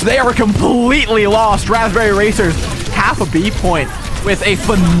in which they are completely lost. Raspberry Racers half a B point with a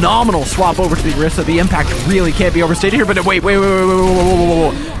phenomenal swap over to the Orisa. The impact really can't be overstated here, but wait. Maybe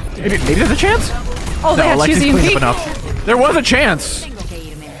there's a chance? Oh, they had Alexi's choosing cleaned up enough. There was a chance.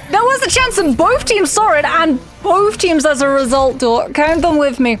 There was a chance, and both teams saw it, and both teams as a result, count them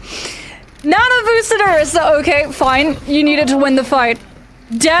with me. Nano boosted Orisa, okay, fine. You needed to win the fight.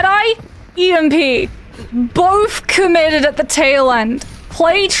 Deadeye, EMP, both committed at the tail end.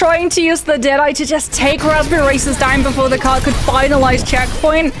 Play trying to use the Deadeye to just take Raspberry Racers down before the car could finalize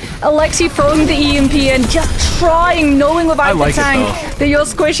checkpoint. Alexi throwing the EMP in, just trying, knowing without the tank that your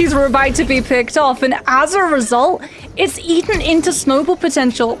squishies were about to be picked off. And as a result, it's eaten into snowball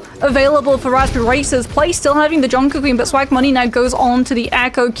potential available for Raspberry Racers. Play still having the Junker Queen, but Swag Money now goes on to the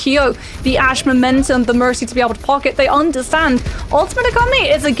Echo, Kyo, the Ash Momentum, the Mercy to be able to pocket. They understand Ultimate Economy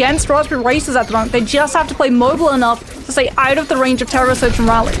is against Raspberry Racers at the moment. They just have to play mobile enough to stay out of the range of Terror Surge and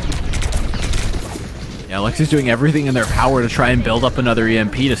Rally. Yeah, Alexi's doing everything in their power to try and build up another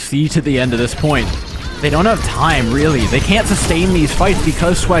EMP to see to the end of this point. They don't have time, really. They can't sustain these fights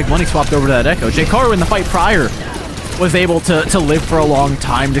because Swag Money swapped over to that Echo. J-Karu in the fight prior was able to live for a long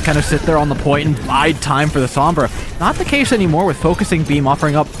time, to kind of sit there on the point and bide time for the Sombra. Not the case anymore with Focusing Beam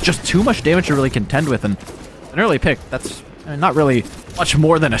offering up just too much damage to really contend with, and an early pick, that's not really much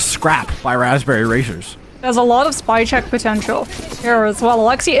more than a scrap by Raspberry Racers. There's a lot of spy check potential here as well.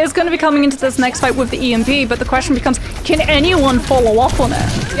 Alexi is going to be coming into this next fight with the EMP, but the question becomes, can anyone follow up on it?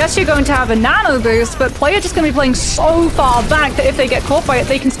 Yes, you're going to have a nano boost, but Play are just going to be playing so far back that if they get caught by it,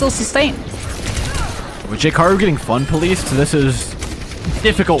 they can still sustain. With J-Karu getting fun policed, this is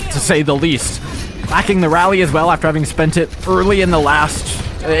difficult to say the least. Lacking the rally as well after having spent it early in the last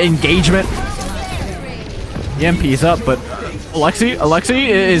engagement. EMP's up, but Alexi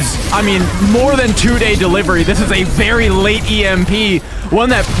is, I mean, more than 2-day delivery. This is a very late EMP. One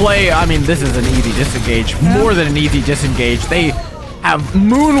that play, I mean, this is an easy disengage. More than an easy disengage. They have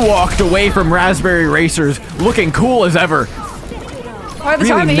moonwalked away from Raspberry Racers, looking cool as ever. By the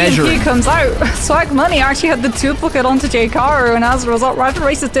time the EMP comes out, Swag Money actually had the duplicate onto J-Karu, and as a result, Raspberry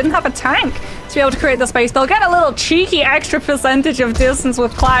Racers didn't have a tank to be able to create the space. They'll get a little cheeky extra percentage of distance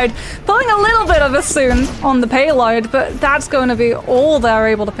with Cloud, pulling a little bit of a soon on the payload, but that's going to be all they're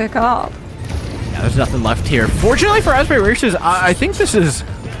able to pick up. Yeah, there's nothing left here. Fortunately for Raspberry Racers, I think this is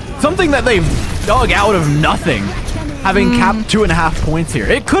something that they've dug out of nothing. Having capped 2.5 points here.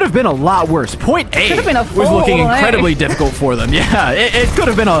 It could have been a lot worse. Point A was looking incredibly difficult for them. Yeah, it could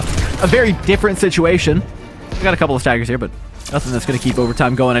have been a very different situation. We got a couple of staggers here, but nothing that's going to keep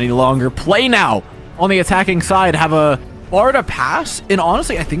overtime going any longer. Play now on the attacking side have a bar to pass, and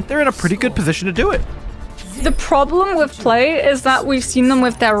honestly, I think they're in a pretty good position to do it. The problem with Play is that we've seen them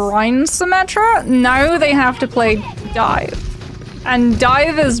with their Rhine Symmetra. Now they have to play Dive. And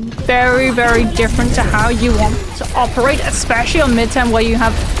Dive is very, very different to how you want to operate, especially on mid-term where you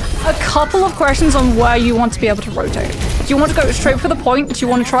have a couple of questions on where you want to be able to rotate. Do you want to go straight for the point? Do you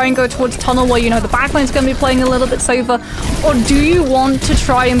want to try and go towards tunnel where you know the backline's going to be playing a little bit safer? Or do you want to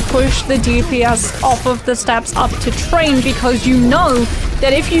try and push the DPS off of the steps up to train, because you know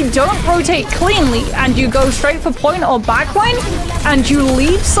that if you don't rotate cleanly and you go straight for point or backline and you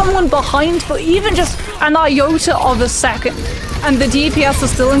leave someone behind for even just an iota of a second, and the DPS is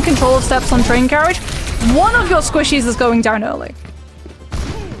still in control of steps on train carriage, one of your squishies is going down early.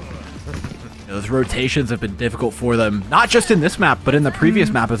 Those rotations have been difficult for them, not just in this map, but in the previous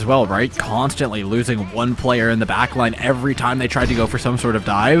map as well, right? Constantly losing one player in the backline every time they tried to go for some sort of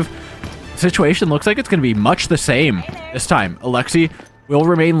dive. The situation looks like it's going to be much the same this time. Alexi will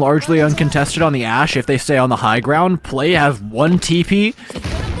remain largely uncontested on the Ashe if they stay on the high ground. Play has one TP.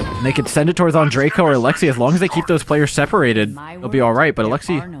 And they can send it towards Andreyko or Alexi. As long as they keep those players separated, they'll be all right. But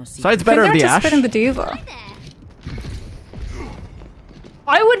Alexi sides better of the Ashe. The Diva.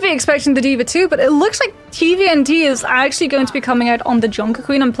 I would be expecting the Diva too, but it looks like TVNT is actually going to be coming out on the Junker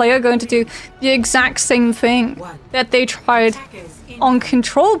Queen, and Play are going to do the exact same thing that they tried on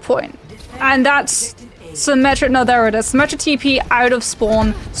Control Point. And that's Symmetra, no, there it is. Symmetra TP out of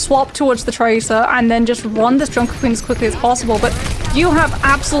spawn, swap towards the Tracer, and then just run this Junker Queen as quickly as possible. But you have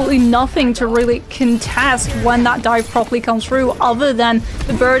absolutely nothing to really contest when that dive properly comes through, other than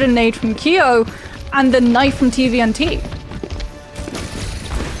the bird and nade from Kyo and the knife from TVNT.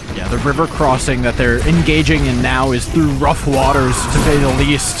 Yeah, the river crossing that they're engaging in now is through rough waters, to say the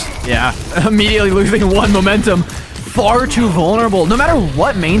least. Yeah, immediately losing one momentum. Far too vulnerable. No matter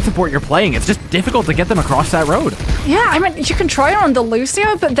what main support you're playing, it's just difficult to get them across that road. Yeah, I mean, you can try it on the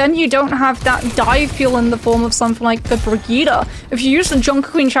Lucio, but then you don't have that dive fuel in the form of something like the Brigida. If you use the Junker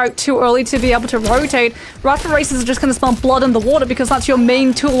Queen shout too early to be able to rotate, Raspberry Racers are just going to smell blood in the water, because that's your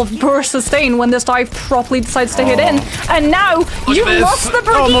main tool of burst sustain when this dive properly decides to hit in. And now you've lost the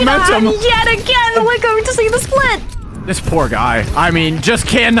Brigida, and yet again we're going to see the split. This poor guy. I mean, just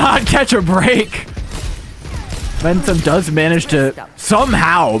cannot catch a break. Momentum does manage to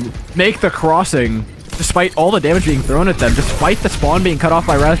somehow make the crossing, despite all the damage being thrown at them, despite the spawn being cut off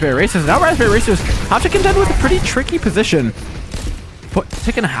by Raspberry Racers. Now Raspberry Racers have to contend with a pretty tricky position.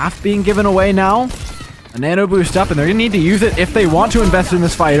 Tick and a half being given away now. A nano boost up, and they're going to need to use it if they want to invest in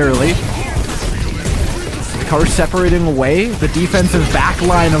this fight early. Car separating away the defensive back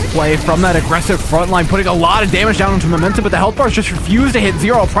line of play from that aggressive front line, putting a lot of damage down into momentum, but the health bars just refuse to hit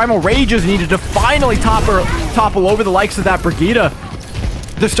zero. Primal Rage is needed to finally topple over the likes of that Brigida.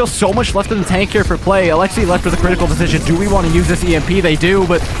 There's still so much left in the tank here for Play. Alexi left with a critical decision. Do we want to use this EMP? They do,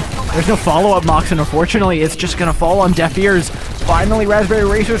 but there's no follow-up, Mox, and unfortunately, it's just going to fall on deaf ears. Finally, Raspberry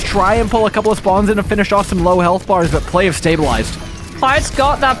Racers try and pull a couple of spawns in to finish off some low health bars, but Play have stabilized. Cloud's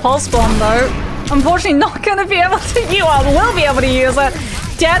got that pulse bomb, though. Unfortunately, not going to be able to will be able to use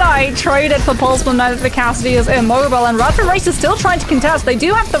it. Deadeye traded for Pulse Bomb now that the Cassidy is immobile, and Raspberry Race is still trying to contest. They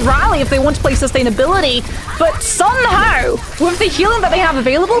do have the rally if they want to play sustainability, but somehow, with the healing that they have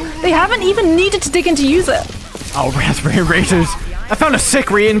available, they haven't even needed to dig in to use it. Oh, Raspberry Racers. I found a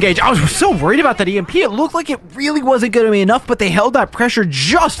sick re-engage. I was so worried about that EMP. It looked like it really wasn't going to be enough, but they held that pressure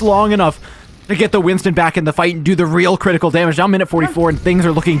just long enough to get the Winston back in the fight and do the real critical damage. Now minute 44 and things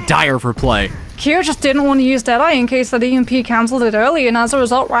are looking dire for Play. Kyo just didn't want to use Deadeye in case that EMP cancelled it early, and as a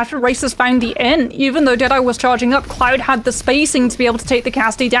result, Rapid Racers found the in. Even though Deadeye was charging up, Cloud had the spacing to be able to take the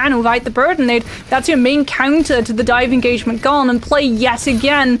Cassidy down without the Burden Aid. That's your main counter to the dive engagement gone, and Play yet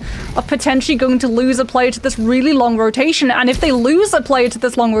again are potentially going to lose a player to this really long rotation. And if they lose a player to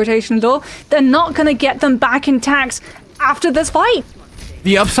this long rotation, though, they're not going to get them back intact after this fight.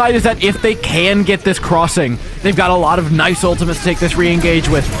 The upside is that if they can get this crossing, they've got a lot of nice ultimates to take this re-engage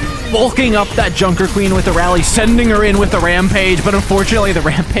with. Bulking up that Junker Queen with the rally, sending her in with the Rampage, but unfortunately the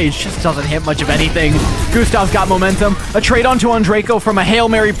Rampage just doesn't hit much of anything. Gustav's got momentum. A trade onto Andreko from a Hail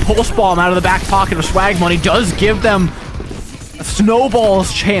Mary Pulse Bomb out of the back pocket of Swag Money does give them a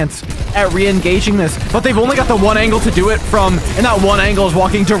snowball's chance at re-engaging this, but they've only got the one angle to do it from, and that one angle is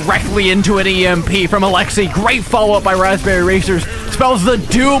walking directly into an EMP from Alexi. Great follow-up by Raspberry Racers. Spells the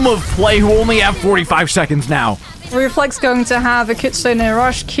doom of Play, who only have 45 seconds now. Reflex going to have a Kitsune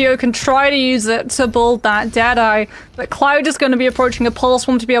Rush. Kyo can try to use it to build that Deadeye, but Cloud is going to be approaching a Pulse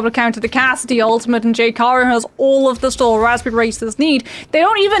Bomb to be able to counter the Cassidy ultimate, and J-Kara has all of the stall Raspberry Racers need. They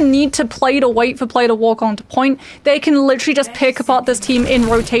don't even need to Play to wait for Play to walk onto point. They can literally just pick apart this team in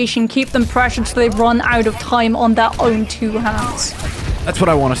rotation, keep them pressured so they run out of time on their own two hands. That's what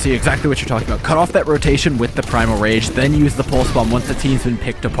I want to see, exactly what you're talking about. Cut off that rotation with the Primal Rage, then use the Pulse Bomb once the team's been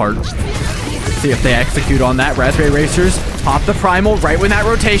picked apart. See if they execute on that. Raspberry Racers pop the Primal right when that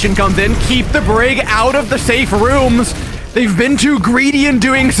rotation comes in. Keep the Brig out of the safe rooms. They've been too greedy in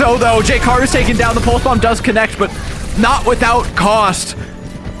doing so, though. J. Carter's taken down. The Pulse Bomb does connect, but not without cost.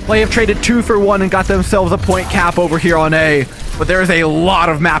 Play have traded 2 for 1 and got themselves a point cap over here on A, but there is a lot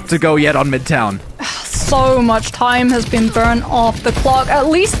of map to go yet on Midtown. So much time has been burnt off the clock. At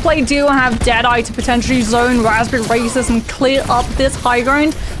least Play do have Deadeye to potentially zone Raspberry Racers and clear up this high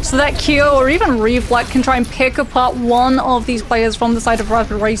ground so that Kyo or even Reflect can try and pick apart one of these players from the side of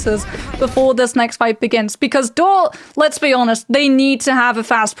Raspberry Racers before this next fight begins. Because Door, let's be honest, they need to have a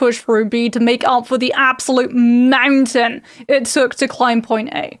fast push through B to make up for the absolute mountain it took to climb point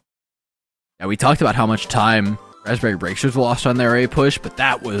A. Yeah, we talked about how much time Raspberry Racers lost on their A push, but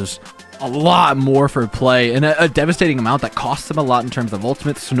that was a lot more for Play, and a devastating amount that costs them a lot in terms of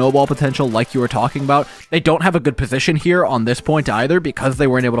ultimate snowball potential, like you were talking about. They don't have a good position here on this point either because they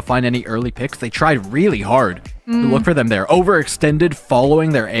weren't able to find any early picks. They tried really hard to look for them there. Overextended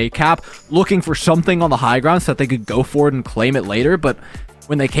following their A cap, looking for something on the high ground so that they could go for it and claim it later, but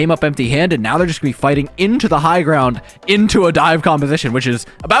when they came up empty-handed, now they're just going to be fighting into the high ground, into a dive composition, which is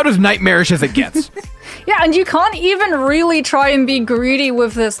about as nightmarish as it gets. Yeah, and you can't even really try and be greedy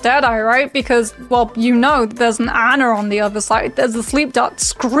with this Deadeye, right? Because, well, you know there's an Ana on the other side. There's a sleep dart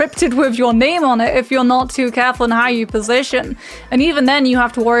scripted with your name on it if you're not too careful in how you position. And even then, you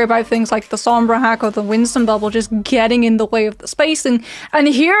have to worry about things like the Sombra hack or the Winston bubble just getting in the way of the spacing. And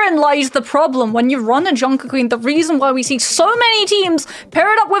herein lies the problem. When you run a Junker Queen, the reason why we see so many teams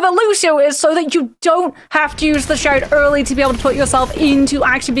pair it up with a Lucio is so that you don't have to use the shout early to be able to put yourself into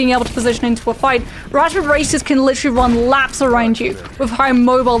actually being able to position into a fight. Raspberry Racers can literally run laps around you with how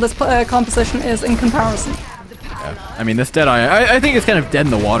mobile this composition is in comparison. Yeah. I mean, this Deadeye, I think it's kind of dead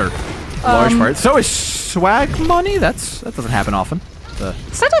in the water, large part. So is Swag Money. That doesn't happen often.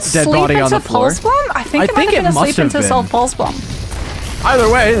 Is that a dead body on the floor? Pulse Bomb? I think it might have been a sleep into self Pulse Bomb.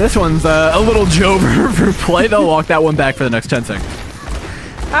 Either way, this one's a little jover for Play. They'll walk that one back for the next 10 seconds.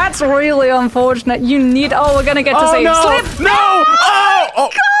 That's really unfortunate. You need. Oh, we're gonna get to save. No! Slip. No! Oh!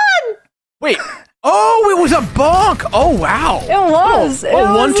 God! Wait. Oh, it was a bonk! Oh, wow. It was.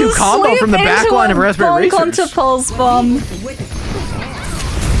 Oh, 1-2 combo from the back line of Raspberry Racers. Onto Pulse Bomb.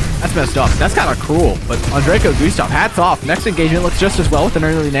 That's messed up. That's kind of cruel. But Andreko, Gustav, hats off. Next engagement looks just as well with an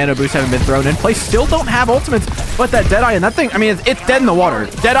early nano boost having been thrown in. Play still don't have ultimates, but that Deadeye and that thing, I mean, it's dead in the water.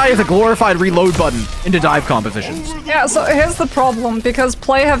 Deadeye is a glorified reload button into dive compositions. Yeah, so here's the problem. Because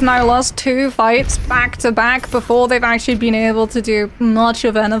Play have now lost 2 fights back to back before they've actually been able to do much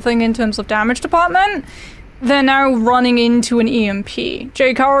of anything in terms of damage department. They're now running into an EMP.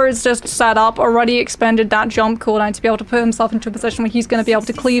 J-Kara is just set up, already expended that jump cooldown to be able to put himself into a position where he's going to be able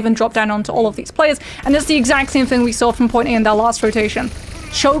to cleave and drop down onto all of these players. And it's the exact same thing we saw from point A in their last rotation.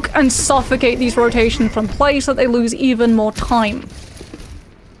 Choke and suffocate these rotations from Play so that they lose even more time.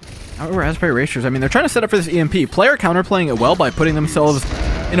 However, Raspberry Racers, I mean, they're trying to set up for this EMP. Player counterplaying it well by putting themselves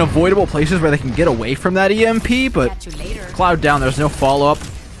in avoidable places where they can get away from that EMP, but Cloud down, there's no follow-up.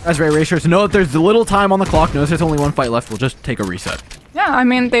 Raspberry Racers know that there's little time on the clock, knows there's only 1 fight left, we'll just take a reset. Yeah, I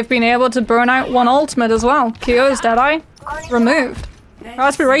mean, they've been able to burn out 1 ultimate as well. Kyo's Deadeye removed.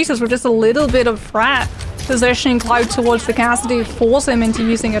 Raspberry Racers were just a little bit of frat positioning Cloud towards the Cassidy, force him into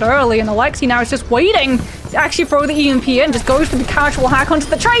using it early, and Alexi now is just waiting to actually throw the EMP in, just goes for the casual hack onto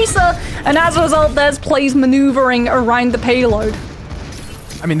the Tracer, and as a result, there's plays maneuvering around the payload.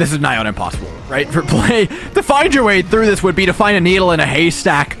 I mean, this is nigh on impossible, right? For Play, to find your way through this would be to find a needle in a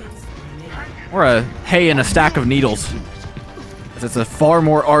haystack. Or a hay in a stack of needles. It's a far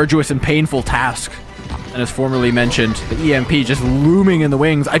more arduous and painful task than as formerly mentioned. The EMP just looming in the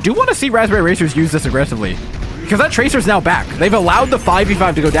wings. I do want to see Raspberry Racers use this aggressively, because that Tracer's now back. They've allowed the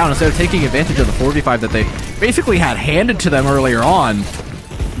 5v5 to go down instead of taking advantage of the 4v5 that they basically had handed to them earlier on.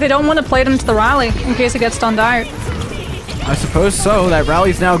 They don't want to play them to the rally in case it gets stunned out. I suppose so. That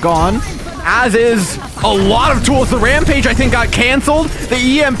rally's now gone, as is a lot of tools. The Rampage, I think, got canceled.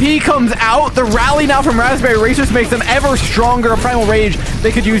 The EMP comes out. The rally now from Raspberry Racers makes them ever stronger. A Primal Rage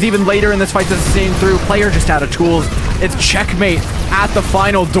they could use even later in this fight to sustain through. Player just out of tools. It's checkmate at the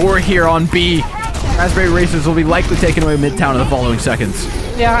final door here on B. Raspberry Racers will be likely taking away Midtown in the following seconds.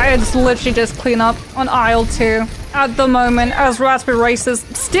 Yeah, it's literally just clean up on aisle 2 at the moment, as Raspberry Racers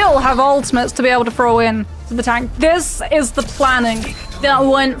still have ultimates to be able to throw in to the tank. This is the planning that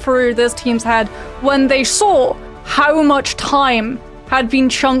went through this team's head when they saw how much time had been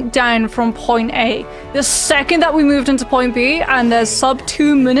chunked down from point A. The second that we moved into point B and there's sub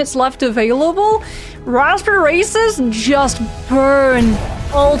 2 minutes left available, Raspberry Racers just burn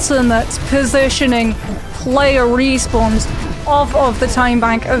ultimates, positioning, player respawns off of the time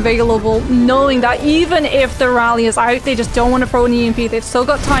bank available, knowing that even if the rally is out, they just don't want to throw an EMP. They've still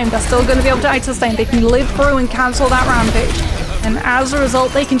got time. They're still going to be able to out-sustain. They can live through and cancel that Rampage. And as a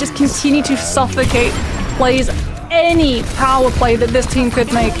result, they can just continue to suffocate plays. Any power play that this team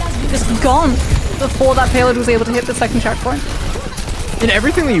could make just gone before that payload was able to hit the second checkpoint. And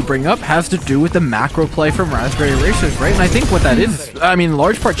everything that you bring up has to do with the macro play from Raspberry Racers, right? And I think what that is, I mean, in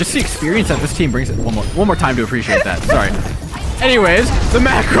large part, just the experience that this team brings. One more time to appreciate that. Sorry. Anyways, the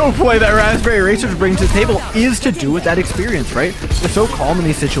macro play that Raspberry Racers bring to the table is to do with that experience, right? They're so calm in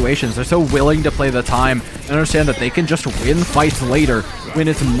these situations. They're so willing to play the time and understand that they can just win fights later when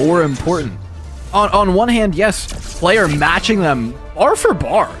it's more important. On one hand, yes, player matching them bar for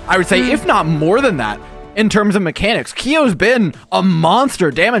bar, I would say, if not more than that, in terms of mechanics. Kyo's been a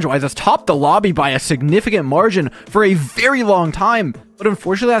monster damage-wise, has topped the lobby by a significant margin for a very long time. But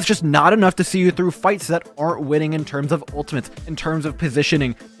unfortunately, that's just not enough to see you through fights that aren't winning in terms of ultimates, in terms of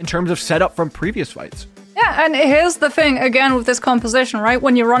positioning, in terms of setup from previous fights. Yeah, and here's the thing, again, with this composition, right?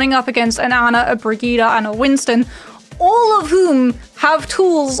 When you're running up against an Ana, a Brigida, and a Winston, all of whom have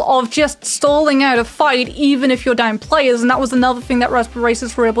tools of just stalling out a fight, even if you're down players, and that was another thing that Raspberry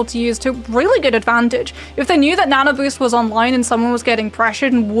Racers were able to use to really good advantage. If they knew that Nano Boost was online and someone was getting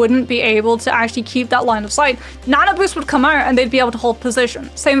pressured and wouldn't be able to actually keep that line of sight, Nano Boost would come out and they'd be able to hold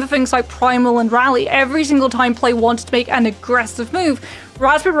position. Same for things like Primal and Rally. Every single time play wanted to make an aggressive move,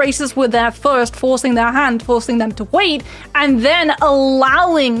 Raspberry Racers were there first, forcing their hand, forcing them to wait, and then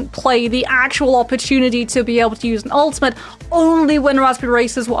allowing play the actual opportunity to be able to use an ultimate only when Raspberry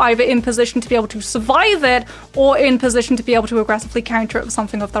Racers were either in position to be able to survive it or in position to be able to aggressively counter it with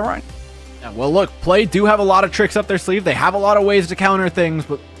something of their own. Yeah, well, look, Play do have a lot of tricks up their sleeve. They have a lot of ways to counter things,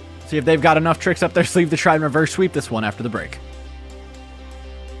 but see if they've got enough tricks up their sleeve to try and reverse sweep this one after the break.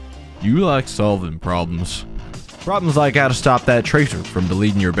 You like solving problems. Problems like how to stop that Tracer from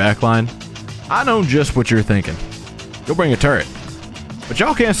deleting your backline. I know just what you're thinking. Go bring a turret. But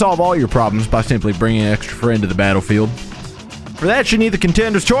y'all can't solve all your problems by simply bringing an extra friend to the battlefield. For that, you need the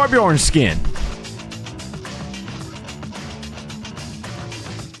Contenders Torbjorn skin.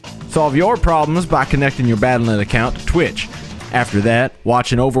 Solve your problems by connecting your Battle.net account to Twitch. After that,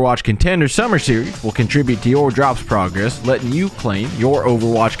 watching Overwatch Contenders Summer Series will contribute to your drops progress, letting you claim your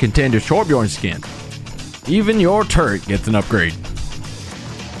Overwatch Contenders Torbjorn skin. Even your turret gets an upgrade.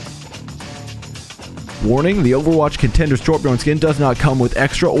 Warning, the Overwatch Contenders Torbjorn skin does not come with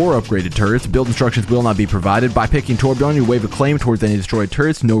extra or upgraded turrets. Build instructions will not be provided. By picking Torbjorn, you waive a claim towards any destroyed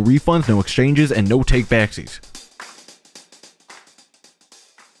turrets. No refunds, no exchanges, and no take-backsies.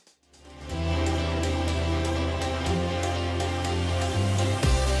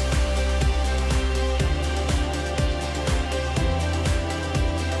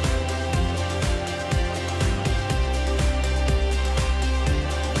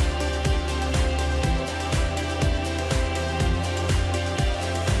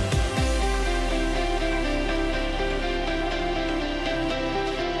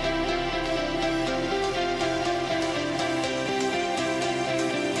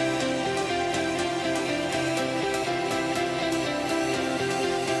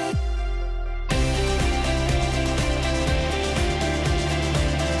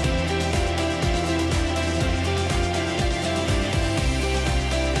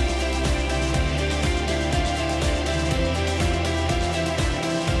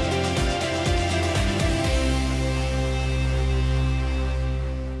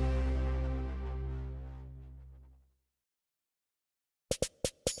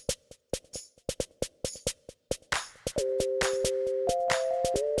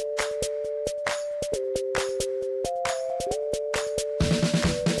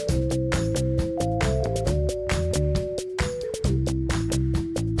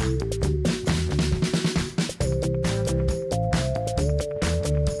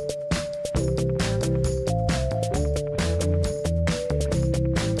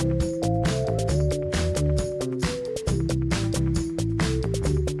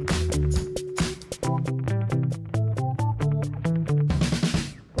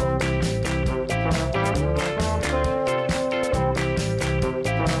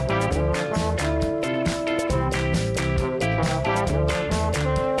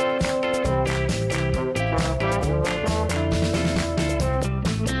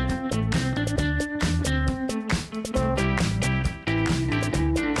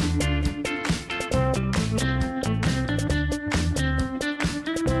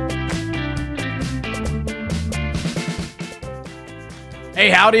 Hey,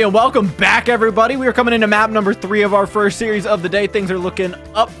 howdy, and welcome back, everybody. We are coming into map number 3 of our first series of the day. Things are looking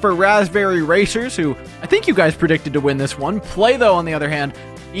up for Raspberry Racers, who I think you guys predicted to win this one. Play, though, on the other hand,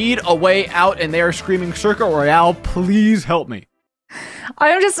 need a way out, and they are screaming Circuit Royale. Please help me.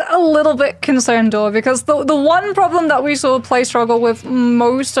 I'm just a little bit concerned, though, because the one problem that we saw Play struggle with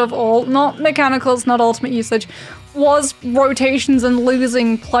most of all, not mechanicals, not ultimate usage, was rotations and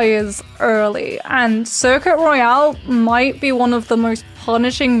losing players early. And Circuit Royale might be one of the most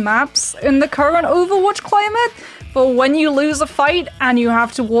punishing maps in the current Overwatch climate. But when you lose a fight and you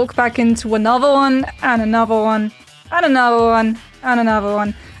have to walk back into another one, and another one, and another one, and another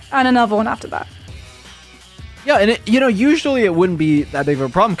one, and another one after that. Yeah, and usually it wouldn't be that big of a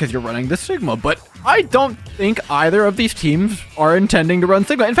problem because you're running the Sigma, but I don't think either of these teams are intending to run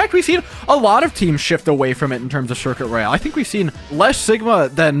Sigma. In fact, we've seen a lot of teams shift away from it in terms of Circuit Royale. I think we've seen less Sigma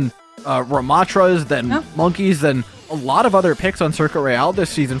than Ramatras, than Monkeys, than a lot of other picks on Circuit Royale this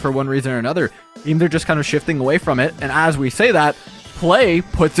season for one reason or another. They're just kind of shifting away from it, and as we say that, Play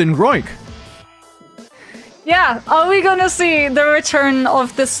puts in Groink. Yeah, are we gonna see the return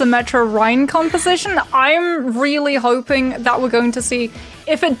of the Symmetra Rhine composition? I'm really hoping that we're going to see,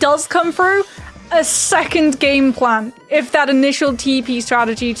 if it does come through, a second game plan. If that initial TP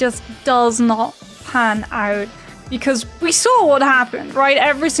strategy just does not pan out. Because we saw what happened, right?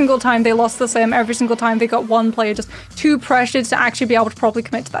 Every single time they lost the sim, every single time they got one player just too pressured to actually be able to properly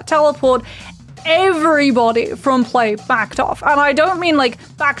commit to that teleport, everybody from Play backed off. And I don't mean like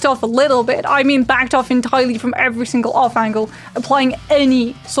backed off a little bit, I mean backed off entirely from every single off angle, applying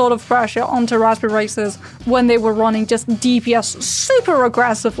any sort of pressure onto Raspberry Racers when they were running just DPS super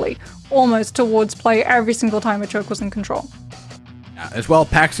aggressively, almost towards Play every single time a choke was in control. Yeah, as well,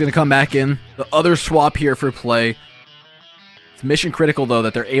 Pack's gonna come back in. The other swap here for Play. It's mission critical, though,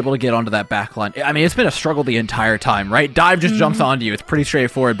 that they're able to get onto that backline. I mean, it's been a struggle the entire time, right? Dive just jumps onto you. It's pretty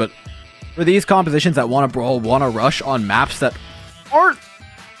straightforward, but for these compositions that want to brawl, want to rush on maps that aren't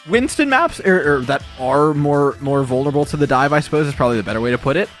Winston maps, or that are more vulnerable to the dive, I suppose is probably the better way to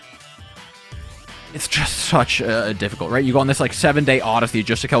put it. It's just such a difficult, right? You go on this like 7-day odyssey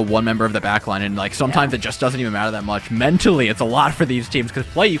just to kill one member of the backline, and like sometimes it just doesn't even matter that much. Mentally, it's a lot for these teams because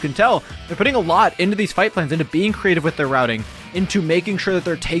Play, you can tell they're putting a lot into these fight plans, into being creative with their routing, into making sure that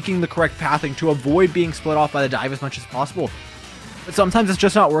they're taking the correct pathing to avoid being split off by the dive as much as possible. But sometimes it's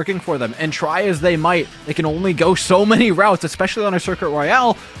just not working for them, and try as they might, they can only go so many routes, especially on a Circuit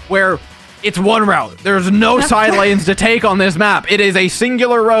Royale, where it's one route. There's no side lanes to take on this map. It is a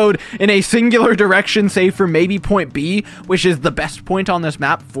singular road in a singular direction, save for maybe point B, which is the best point on this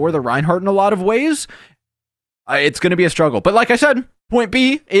map for the Reinhardt in a lot of ways. It's going to be a struggle. But like I said, point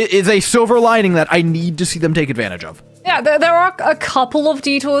B is a silver lining that I need to see them take advantage of. Yeah, there are a couple of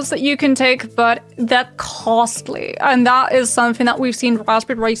detours that you can take, but they're costly. And that is something that we've seen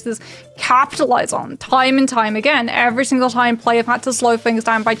Raspberry Racers capitalize on time and time again. Every single time Play have had to slow things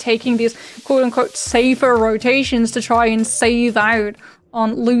down by taking these quote-unquote safer rotations to try and save out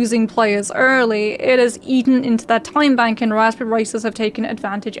on losing players early, it has eaten into that time bank, and Raspberry Racers have taken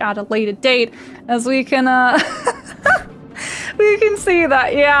advantage at a later date, as we can we can see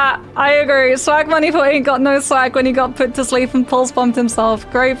that. Yeah, I agree. Swag money for ain't got no swag when he got put to sleep and pulse bumped himself.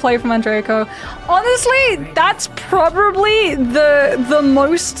 Great play from Andreyko. Honestly, that's probably the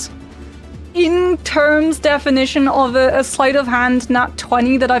most in terms definition of a sleight of hand nat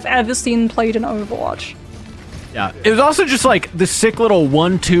 20 that I've ever seen played in Overwatch. Yeah, it was also just like the sick little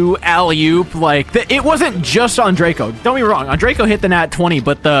 1-2 alley-oop. Like, it wasn't just Andreyko. Don't be wrong, Andreyko hit the nat 20,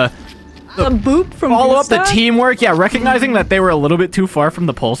 but the boop from follow up, Gusta? the teamwork, yeah, recognizing that they were a little bit too far from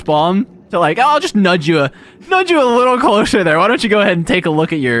the pulse bomb. So like, oh, I'll just nudge you a little closer there. Why don't you go ahead and take a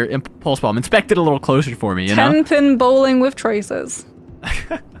look at your pulse bomb, inspect it a little closer for me, you know? 10-pin bowling with traces.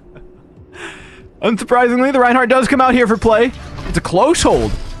 Unsurprisingly, the Reinhardt does come out here for Play. It's a close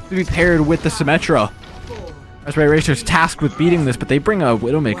hold to be paired with the Symmetra. Raspberry Racers tasked with beating this, but they bring a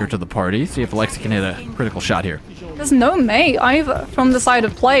Widowmaker to the party. See if Alexi can hit a critical shot here. There's no Mei either from the side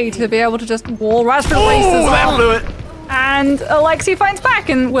of Play to be able to just wall Raspberry Racers that on. blew it. And Alexi finds back,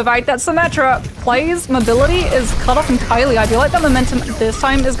 and without that Symmetra, Play's mobility is cut off entirely. I feel like that momentum this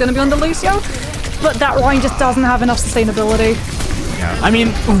time is going to be on the Lucio, but that Rhine just doesn't have enough sustainability. Yeah. I mean,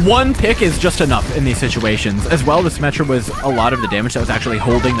 one pick is just enough in these situations. As well, the Symmetra was a lot of the damage that was actually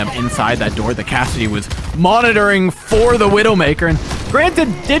holding them inside that door. The Cassidy was monitoring for the Widowmaker, and granted,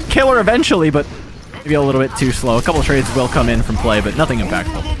 did kill her eventually, but maybe a little bit too slow. A couple of trades will come in from Play, but nothing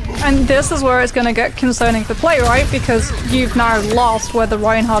impactful. And this is where it's going to get concerning for Play, right? Because you've now lost where the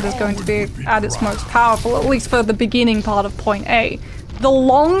Reinhardt is going to be at its most powerful, at least for the beginning part of point A. The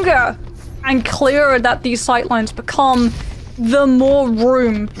longer and clearer that these sightlines become, the more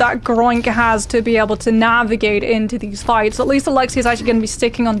room that Groink has to be able to navigate into these fights. At least Alexi is actually going to be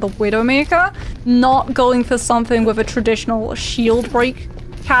sticking on the Widowmaker, not going for something with a traditional shield break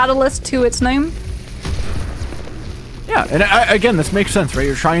catalyst to its name. Yeah, and again, this makes sense, right?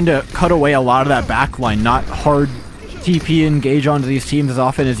 You're trying to cut away a lot of that backline, not hard TP engage onto these teams as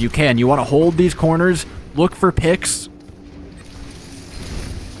often as you can. You want to hold these corners, look for picks.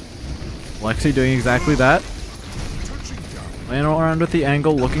 Alexi doing exactly that. Playing around with the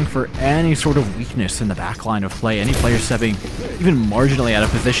angle, looking for any sort of weakness in the backline of play. Any player stepping even marginally out of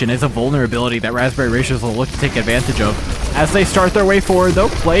position is a vulnerability that Raspberry Racers will look to take advantage of. As they start their way forward, though,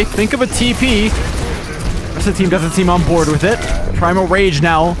 Play, think of a TP. The rest of the team doesn't seem on board with it. Primal Rage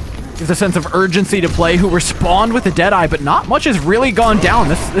now gives a sense of urgency to Play, who respond with the Deadeye, but not much has really gone down.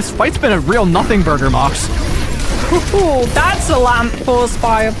 This fight's been a real nothing burger, Mox. Ooh, that's a lamp forced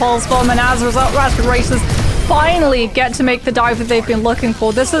by a pulse bomb, and as a result, Raspberry Racers finally get to make the dive that they've been looking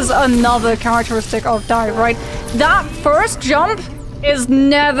for. This is another characteristic of dive, right? That first jump is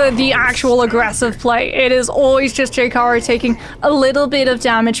never the actual aggressive play. It is always just Jakaro taking a little bit of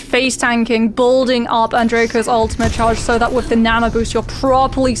damage, face tanking, building up Andreiko's ultimate charge so that with the nano boost you're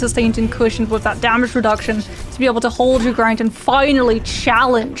properly sustained and cushioned with that damage reduction to be able to hold your ground and finally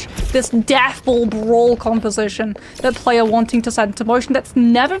challenge this death ball brawl composition that player wanting to set into motion that's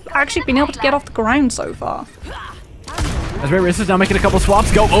never actually been able to get off the ground so far. Raspberry Racers now making a couple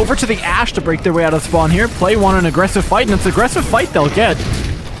swaps, go over to the Ash to break their way out of spawn here. Play want an aggressive fight, and it's an aggressive fight they'll get.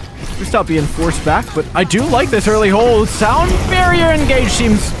 We stop being forced back, but I do like this early hold. Sound Barrier engage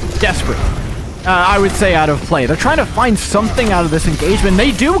seems desperate. I would say out of play. They're trying to find something out of this engagement.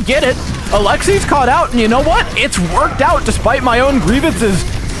 They do get it. Alexi's caught out, and you know what? It's worked out despite my own grievances.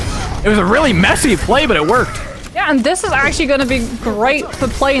 It was a really messy play, but it worked. Yeah, and this is actually going to be great for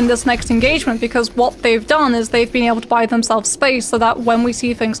Play in this next engagement because what they've done is they've been able to buy themselves space so that when we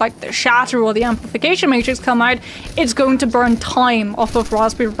see things like the Shatter or the Amplification Matrix come out, it's going to burn time off of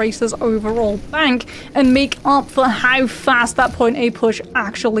Raspberry Racers' overall bank and make up for how fast that point A push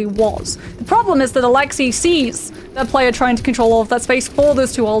actually was. The problem is that Alexi sees that player trying to control all of that space for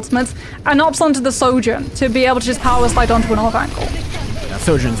those two ultimates and opts onto the Sojourn to be able to just power slide onto an off angle. Yeah,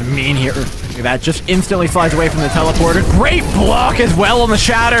 Sojourn's mean here. Look at that, just instantly slides away from the teleporter. Great block as well on the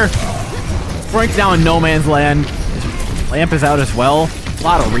Shatter. Frank's now in no man's land. Lamp is out as well. A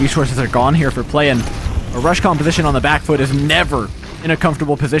lot of resources are gone here for Play, and a rush composition on the back foot is never in a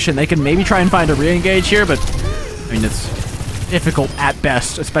comfortable position. They can maybe try and find a re-engage here, but I mean, it's difficult at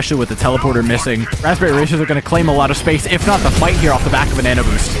best, especially with the teleporter missing. Raspberry Racers are going to claim a lot of space, if not the fight here off the back of a nano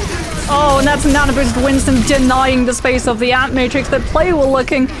boost. Oh, and that's Nano Boost Winston denying the space of the Ant Matrix that Play were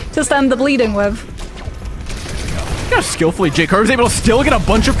looking to stem the bleeding with. Look how skillfully Jakaro is able to still get a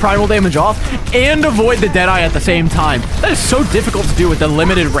bunch of primal damage off and avoid the Deadeye at the same time. That is so difficult to do with the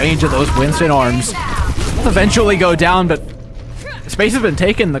limited range of those Winston arms. They'll eventually go down, but the space has been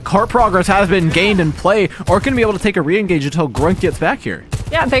taken. The cart progress has been gained in Play. Aren't going to be able to take a re-engage until Groink gets back here.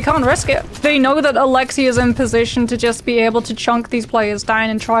 Yeah, they can't risk it. They know that Alexi is in position to just be able to chunk these players down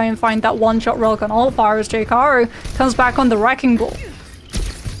and try and find that one-shot relic on all fire as Jakaro comes back on the Wrecking Ball.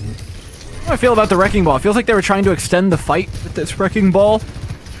 How do I feel about the Wrecking Ball? It feels like they were trying to extend the fight with this Wrecking Ball.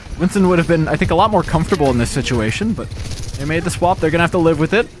 Winston would have been, I think, a lot more comfortable in this situation, but they made the swap. They're going to have to live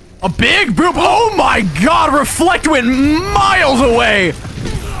with it. A big boop! Oh my god! Reflect went miles away!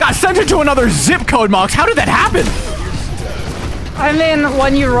 Got sent it to another zip code, Mox. How did that happen? I mean,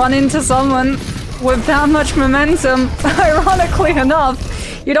 when you run into someone with that much momentum, ironically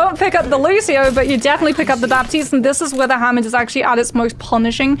enough, you don't pick up the Lucio, but you definitely pick up the Baptiste, and this is where the Hammond is actually at its most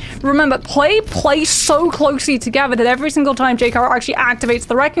punishing. Remember, Play so closely together that every single time Jakaro actually activates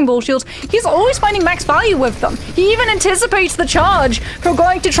the Wrecking Ball shields, he's always finding max value with them. He even anticipates the charge from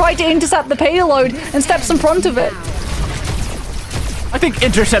going to try to intercept the payload and steps in front of it. I think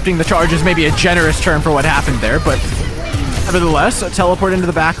intercepting the charge is maybe a generous term for what happened there, but nevertheless, a teleport into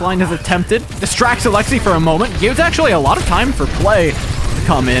the backline is attempted. Distracts Alexi for a moment. Gives actually a lot of time for Play to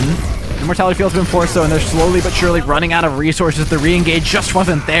come in. Immortality Field's been forced though, and they're slowly but surely running out of resources. The re-engage just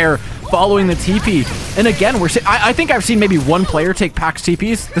wasn't there following the TP. And again, I think I've seen maybe one player take Pax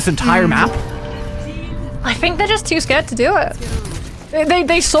TPs this entire map. I think they're just too scared to do it.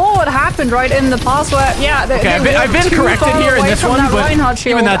 They saw what happened right in the past where, yeah, I've been corrected here in this one, but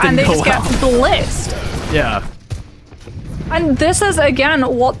even that didn't go well. And they just get blitzed. Yeah. And this is, again,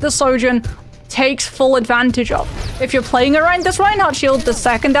 what the Sojourn takes full advantage of. If you're playing around this Reinhardt shield, the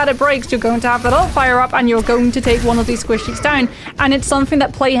second that it breaks, you're going to have that ult fire up and you're going to take one of these squishies down. And it's something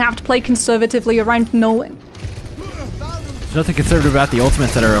that Play have to play conservatively around knowing. There's nothing conservative about the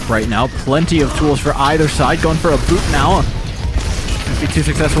ultimates that are up right now. Plenty of tools for either side. Going for a boot now. be too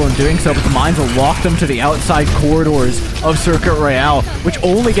successful in doing so, but the mines will lock them to the outside corridors of Circuit Royale, which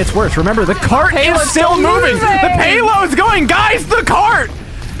only gets worse. Remember, the cart is still moving! The payload's going! Guys, the cart!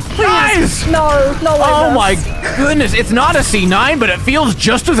 Guys! No, no way. Oh my goodness, it's not a C9, but it feels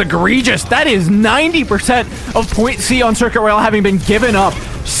just as egregious. That is 90% of point C on Circuit Royale having been given up.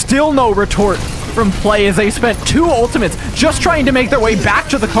 Still no retort from play as they spent 2 ultimates just trying to make their way back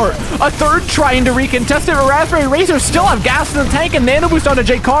to the cart. A third trying to recontest it, but Raspberry Racers still have gas in the tank, and Nano Boost onto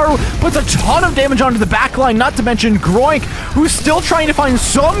Jkaru puts a ton of damage onto the backline, not to mention Groink, who's still trying to find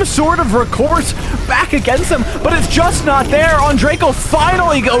some sort of recourse back against them, but it's just not there. Draco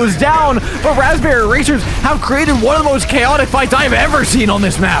finally goes down, but Raspberry Racers have created one of the most chaotic fights I've ever seen on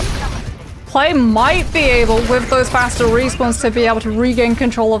this map. Play might be able, with those faster respawns, to be able to regain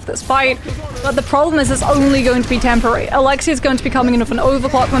control of this fight, but the problem is it's only going to be temporary. Alexi is going to be coming in with an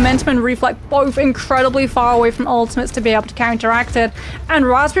overclock, momentum and reflect both incredibly far away from ultimates to be able to counteract it, and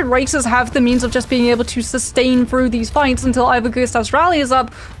Raspberry Racers have the means of just being able to sustain through these fights until either Gustav's rally is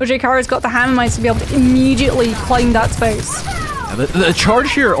up, or Jkaru's got the hammer mines to be able to immediately claim that space. The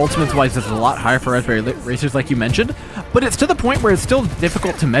charge here, ultimates-wise, is a lot higher for Raspberry Racers, like you mentioned, but it's to the point where it's still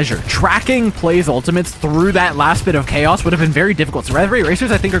difficult to measure. Tracking Play's ultimates through that last bit of chaos would have been very difficult. So Raspberry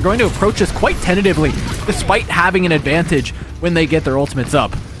Racers, I think, are going to approach this quite tentatively, despite having an advantage when they get their ultimates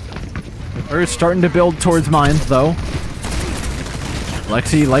up. We're starting to build towards mines, though.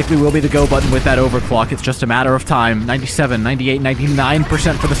 Alexi likely will be the go button with that overclock. It's just a matter of time. 97, 98,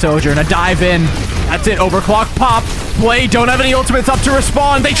 99% for the Soldier, and a dive in. That's it, overclock pop. Play don't have any ultimates up to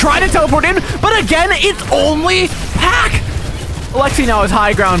respond. They try to teleport in, but again, it's only Pack. Alexi now has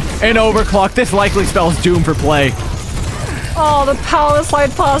high ground and overclock. This likely spells doom for Play. Oh, the power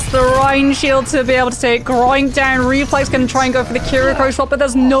slide past the Rhine shield to be able to take Groink down. Reflex gonna try and go for the Kiriko shot, but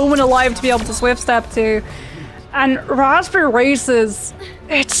there's no one alive to be able to swift step to. And Raspberry Racers,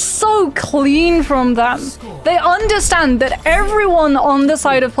 it's so clean from them. They understand that everyone on the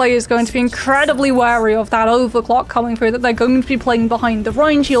side of Play is going to be incredibly wary of that overclock coming through, that they're going to be playing behind the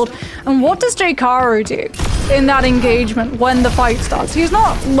Rhine shield. And what does Jkaru do in that engagement when the fight starts? He's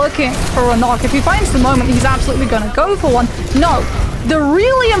not looking for a knock. If he finds the moment, he's absolutely going to go for one. No, the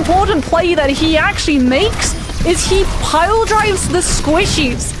really important play that he actually makes is he pile drives the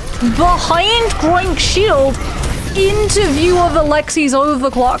squishies behind Groink's shield into view of Alexi's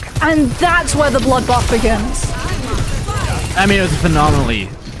overclock, and that's where the bloodbath begins. I mean, it was a phenomenally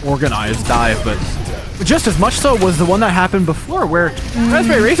organized dive, but just as much so was the one that happened before, where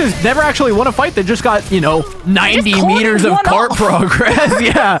Raspberry Racers never actually won a fight. They just got, 90 meters of cart progress.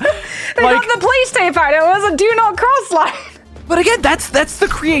 Yeah. They got the police tape out. It was a do not cross line. But again, that's the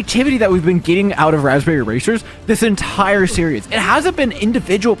creativity that we've been getting out of Raspberry Racers this entire series. It hasn't been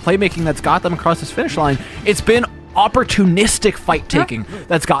individual playmaking that's got them across this finish line. It's been opportunistic fight-taking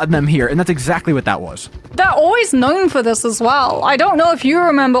that's gotten them here, and that's exactly what that was. They're always known for this as well. I don't know if you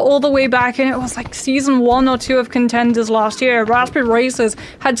remember all the way back in, it was like season 1 or 2 of Contenders last year, Raspberry Racers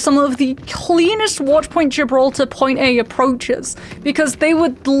had some of the cleanest Watchpoint Gibraltar point A approaches, because they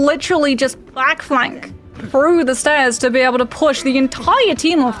would literally just backflank through the stairs to be able to push the entire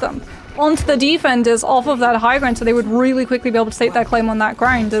team of them onto the defenders off of that high ground, so they would really quickly be able to take their claim on that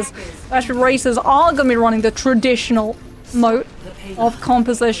ground, as Raspberry Racers are going to be running the traditional mode of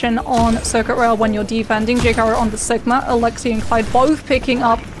composition on Circuit Rail when you're defending. Jkaru on the Sigma, Alexi and Clyde both picking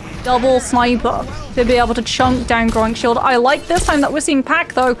up double sniper to be able to chunk down Groink shield. I like this time that we're seeing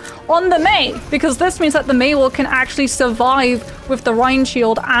Pack though on the Mei, because this means that the Mei can actually survive with the Rhine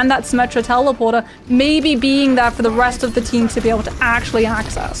shield and that Symmetra teleporter maybe being there for the rest of the team to be able to actually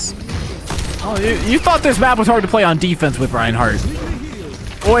access. Oh, you thought this map was hard to play on defense with Reinhardt.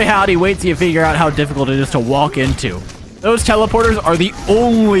 Boy howdy, wait till you figure out how difficult it is to walk into. Those teleporters are the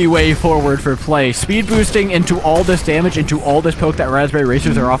only way forward for Play. Speed boosting into all this damage, into all this poke that Raspberry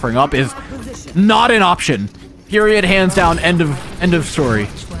Racers are offering up is not an option. Period, hands down, end of story.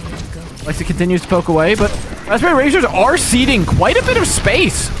 Lexi continues to poke away, but Raspberry Racers are ceding quite a bit of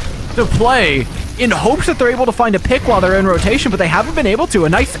space to Play in hopes that they're able to find a pick while they're in rotation, but they haven't been able to. A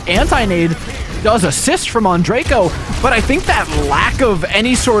nice anti-nade does assist from Draco, but I think that lack of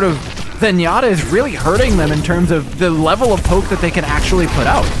any sort of Zenyatta is really hurting them in terms of the level of poke that they can actually put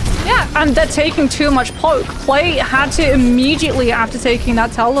out. Yeah, and they're taking too much poke. Play had to immediately, after taking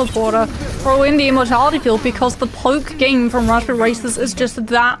that teleporter, throw in the immortality field because the poke game from Raspberry Racers is just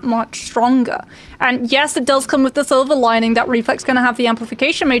that much stronger. And yes, it does come with the silver lining that Reflex going to have the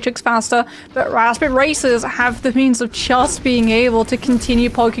amplification matrix faster, but Raspberry Racers have the means of just being able to continue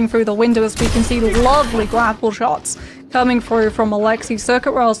poking through the window, as we can see lovely grapple shots coming through from Alexi.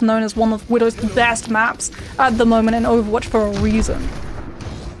 Circuit Rail is known as one of Widow's best maps at the moment in Overwatch for a reason.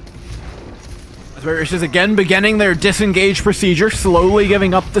 Race is again beginning their disengage procedure, slowly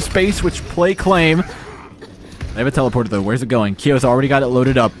giving up the space which play claim. They have a teleporter though. Where's it going? Kyo's already got it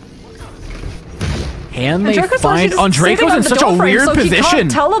loaded up. Can they find... Andreiko's in such a weird position. He can't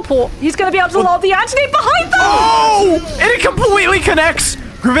teleport. He's going to be able to lob the anti behind them! Oh! And it completely connects!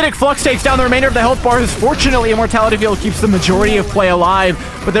 Gravitic Flux takes down the remainder of the health bars. Fortunately, Immortality Field keeps the majority of play alive,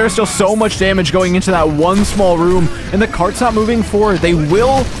 but there's still so much damage going into that one small room, and the cart's not moving forward. They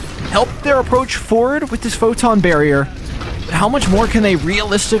will help their approach forward with this Photon Barrier. But how much more can they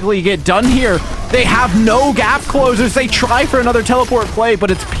realistically get done here? They have no gap closers. They try for another teleport play,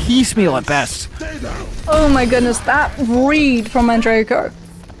 but it's piecemeal at best. Oh my goodness, that read from Andreiko.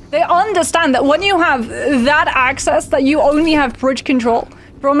 They understand that when you have that access, that you only have bridge control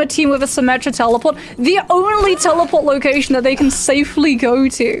from a team with a Symmetra teleport, the only teleport location that they can safely go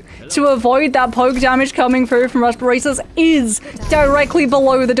to avoid that poke damage coming through from Respirators is directly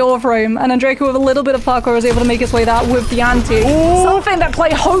below the door frame. And Andreiko, with a little bit of parkour, is able to make his way there with the anti. Something that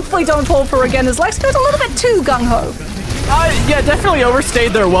play hopefully don't fall for again, as Lex goes a little bit too gung-ho. Yeah, definitely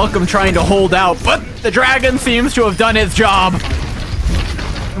overstayed their welcome trying to hold out, but the Dragon seems to have done its job.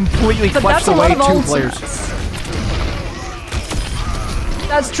 Completely clutched away two players.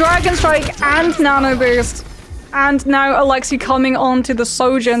 That's Dragon Strike and Nano Boost. And now Alexi coming on to the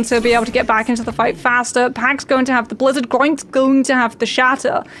Sojourn to be able to get back into the fight faster. Pack's going to have the Blizzard, Groint's going to have the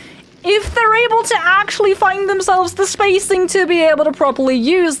Shatter. If they're able to actually find themselves the spacing to be able to properly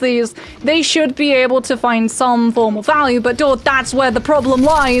use these, they should be able to find some form of value. But that's where the problem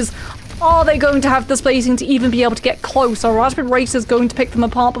lies. Are they going to have the spacing to even be able to get close? Or Raspberry Race is going to pick them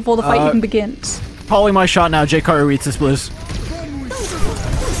apart before the fight even begins? Calling my shot now, J-Karu eats this Blizz.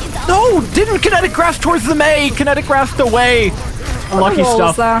 No! Didn't kinetic grasp towards the Mei! Kinetic grasped away! Unlucky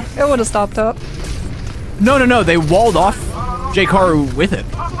stuff. It would have stopped up. No. They walled off J-Karu with it.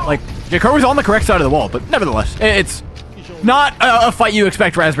 Like, J-Karu's on the correct side of the wall, but nevertheless, it's not a fight you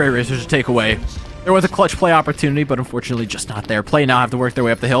expect Raspberry Racers to take away. There was a clutch play opportunity, but unfortunately just not there. Play now have to work their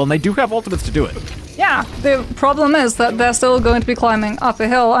way up the hill, and they do have ultimates to do it. Yeah, the problem is that they're still going to be climbing up a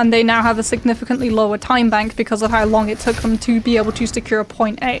hill, and they now have a significantly lower time bank because of how long it took them to be able to secure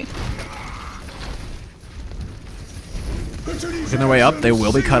point A. Working their way up, they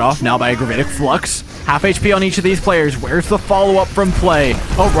will be cut off now by a Gravitic Flux. Half HP on each of these players. Where's the follow-up from play?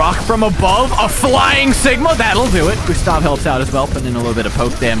 A rock from above, a flying Sigma, that'll do it. Gustav helps out as well, putting in a little bit of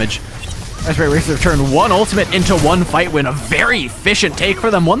poke damage. Raspberry Racers have turned one ultimate into one fight win. A very efficient take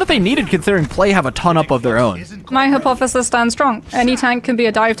for them. One that they needed considering play have a ton up of their own. My hypothesis stands strong. Any tank can be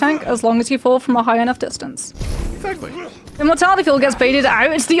a dive tank as long as you fall from a high enough distance. Exactly. Immortality Field gets baited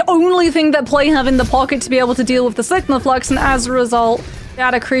out. It's the only thing that play have in the pocket to be able to deal with the Sigma Flux, and as a result,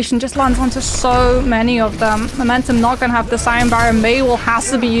 that accretion just lands onto so many of them. Momentum not going to have the Sound Barrier. Mei will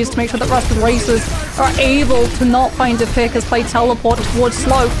has to be used to make sure that Raspberry Racers are able to not find a pick as play teleport towards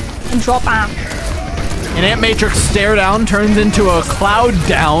Slope and drop Amp. An Amp Matrix stare down turns into a cloud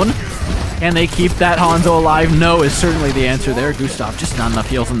down. Can they keep that Hanzo alive? No is certainly the answer there. Gustav just not enough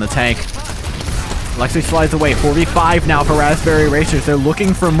heals in the tank. Alexi slides away. 45 now for Raspberry Racers. They're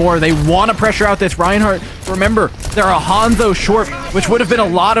looking for more. They want to pressure out this Reinhardt. Remember, they're a Hanzo short, which would have been a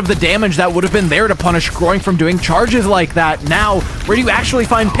lot of the damage that would have been there to punish Groink from doing charges like that. Now, where do you actually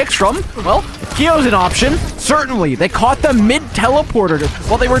find picks from? Well, Kyo's an option. Certainly, they caught them mid-teleporter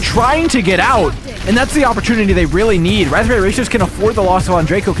while they were trying to get out. And that's the opportunity they really need. Raspberry Racers can afford the loss of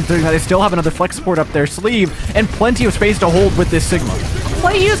Andreiko considering that they still have another flex support up their sleeve and plenty of space to hold with this Sigma.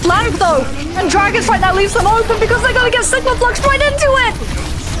 Play used Lamp though, and Dragon Strike now leaves them open because they're going to get Sigma Flux right into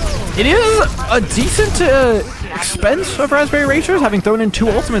it! It is a decent expense of Raspberry Racers, having thrown in two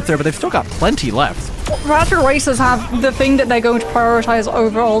ultimates there, but they've still got plenty left. Raspberry Racers have the thing that they're going to prioritize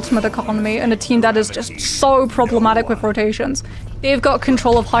over ultimate economy, and a team that is just so problematic with rotations. They've got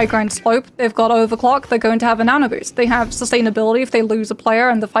control of high ground slope, they've got overclock, they're going to have a nano boost. They have sustainability if they lose a player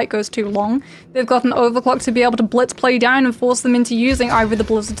and the fight goes too long. They've got an overclock to be able to blitz play down and force them into using either the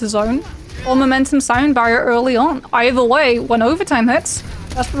Blizzard to zone or momentum Sound Barrier early on. Either way, when overtime hits,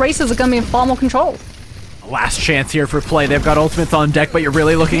 Raspberry Racers are going to be in far more control. Last chance here for play. They've got ultimates on deck, but you're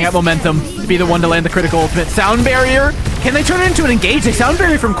really looking at momentum to be the one to land the critical ultimate. Sound Barrier. Can they turn it into an engage? They Sound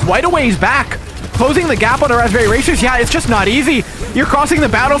Barrier from quite a ways back. Closing the gap on the Raspberry Racers, yeah, it's just not easy. You're crossing the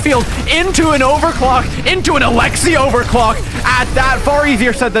battlefield into an overclock, into an Alexi overclock. At that, far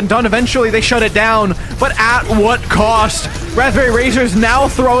easier said than done. Eventually, they shut it down, but at what cost? Raspberry Racers now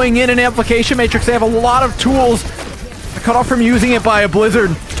throwing in an amplification matrix. They have a lot of tools. They're cut off from using it by a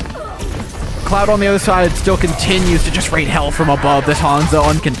Blizzard. Cloud on the other side still continues to just rain hell from above. This Hanzo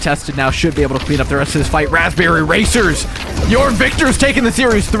uncontested now should be able to clean up the rest of this fight. Raspberry Racers, your victors taking the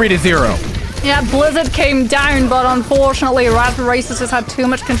series 3-0. Yeah, Blizzard came down, but unfortunately, Raspberry Racers has had too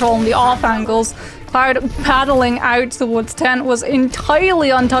much control on the off angles. Cloud paddling out towards 10 was entirely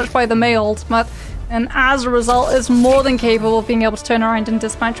untouched by the Mei ultimate, and as a result is more than capable of being able to turn around and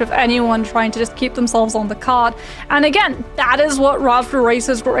dispatch with anyone trying to just keep themselves on the card. And again, that is what Raspberry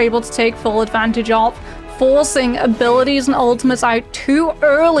Racers were able to take full advantage of, forcing abilities and ultimates out too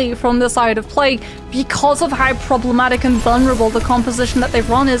early from the side of play because of how problematic and vulnerable the composition that they've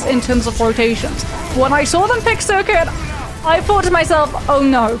run is in terms of rotations. When I saw them pick Circuit, I thought to myself, oh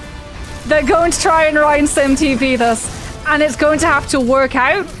no, they're going to try and Ryan Sim TV this, and it's going to have to work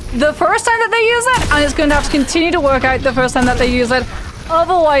out the first time that they use it, and it's going to have to continue to work out the first time that they use it.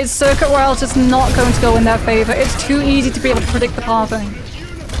 Otherwise, Circuit Rail is just not going to go in their favor. It's too easy to be able to predict the pathing.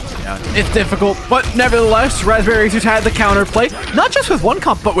 Yeah, it's difficult, but nevertheless, Raspberry Racers had the counterplay, not just with one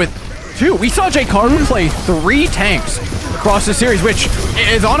comp, but with two. We saw Jay Carmen play 3 tanks across the series, which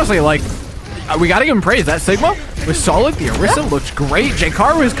is honestly like, we gotta give him praise. That Sigma was solid. The Orisa looked great. Jay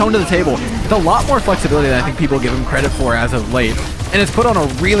Carmen has come to the table with a lot more flexibility than I think people give him credit for as of late. And has put on a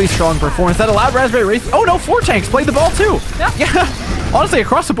really strong performance that allowed Raspberry Racers. Oh no, 4 tanks played the ball too. Yeah. Honestly,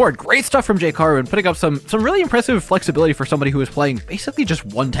 across the board, great stuff from Jay Carwin, putting up some really impressive flexibility for somebody who was playing basically just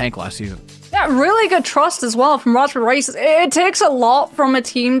 1 tank last season. Yeah, really good trust as well from Raspberry Racers. It takes a lot from a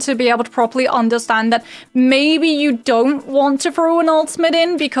team to be able to properly understand that maybe you don't want to throw an ultimate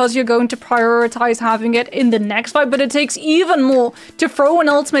in because you're going to prioritize having it in the next fight, but it takes even more to throw an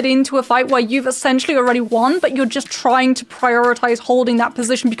ultimate into a fight where you've essentially already won, but you're just trying to prioritize holding that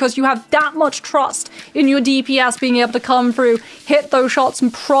position because you have that much trust in your DPS being able to come through, hit those shots,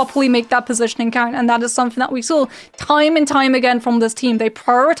 and properly make that positioning count. And that is something that we saw time and time again from this team. They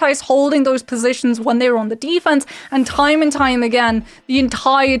prioritize holding those positions when they were on the defense, and time again, the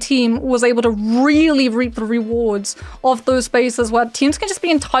entire team was able to really reap the rewards of those spaces where teams can just be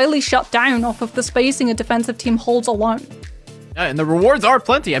entirely shut down off of the spacing a defensive team holds alone. Yeah, and the rewards are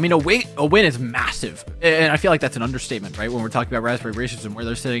plenty. I mean, a win is massive. And I feel like that's an understatement, right? When we're talking about Raspberry Racers and where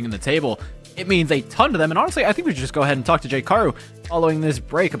they're sitting in the table, it means a ton to them. And honestly, I think we should just go ahead and talk to Jay Karu following this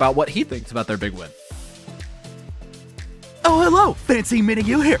break about what he thinks about their big win. Oh, hello! Fancy meeting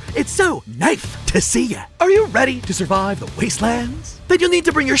you here. It's so nice to see ya. Are you ready to survive the wastelands? Then you'll need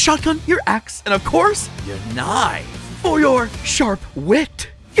to bring your shotgun, your axe, and of course, your knife. For your sharp wit,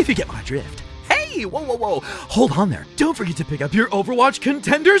 if you get my drift. Hey, whoa. Hold on there. Don't forget to pick up your Overwatch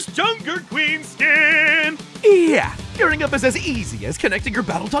Contenders Junker Queen skin. Yeah, gearing up is as easy as connecting your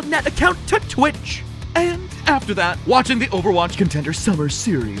Battle.net account to Twitch. And after that, watching the Overwatch Contender Summer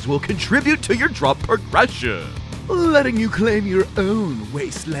Series will contribute to your drop progression, letting you claim your own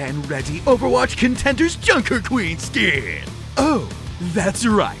wasteland-ready Overwatch Contenders Junker Queen skin. Oh, that's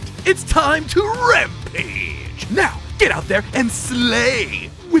right. It's time to rampage. Now, get out there and slay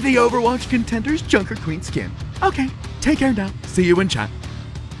with the Overwatch Contenders Junker Queen skin. Okay, take care now. See you in chat.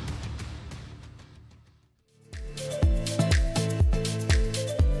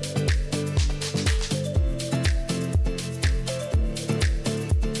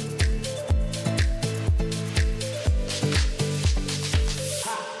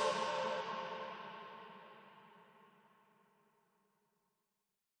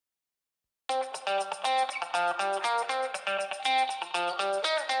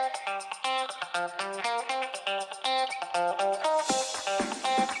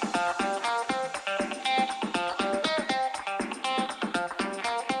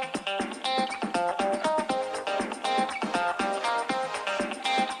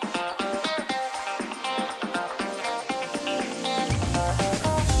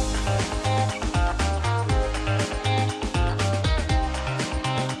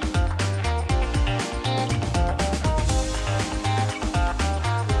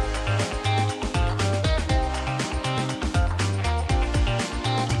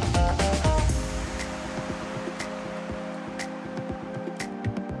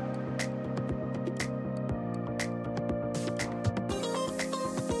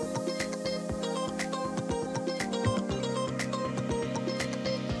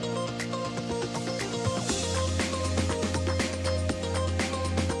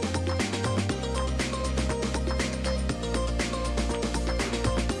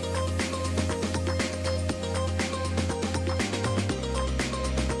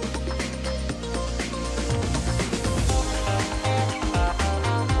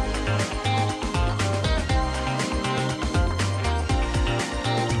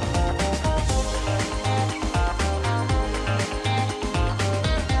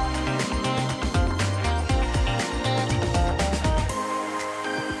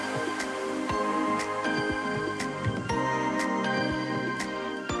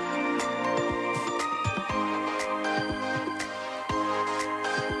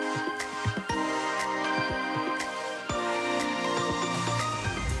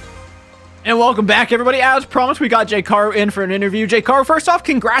 And welcome back, everybody. As promised, we got J-Caro in for an interview. J-Caro, first off,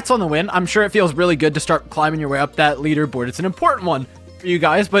 congrats on the win. I'm sure it feels really good to start climbing your way up that leaderboard. It's an important one for you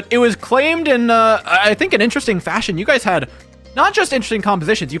guys, but it was claimed in, I think, an interesting fashion. You guys had not just interesting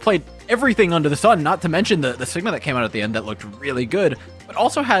compositions, you played everything under the sun, not to mention the Sigma that came out at the end that looked really good, but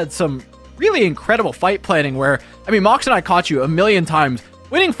also had some really incredible fight planning where, I mean, Mox and I caught you a million times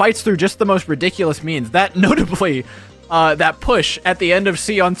winning fights through just the most ridiculous means. That notably... that push at the end of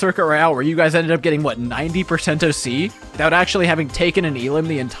C on Circuit Royale where you guys ended up getting, what, 90% of C without actually having taken an elim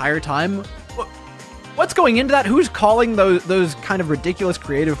the entire time? What's going into that? Who's calling those kind of ridiculous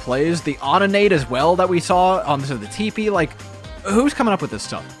creative plays? The Onanate as well that we saw on the TP? Like, who's coming up with this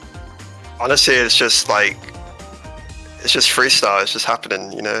stuff? Honestly, it's just freestyle. It's just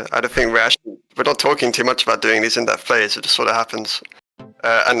happening, you know? I don't think we're not talking too much about doing these in-depth plays. It just sort of happens.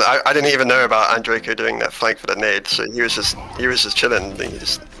 And I didn't even know about Andreko doing that flank for the nade, so he was just chilling. He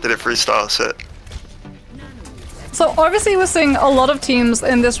just did it freestyle. So obviously we're seeing a lot of teams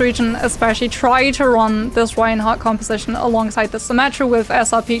in this region especially try to run this Reinhardt composition alongside the Symmetra, with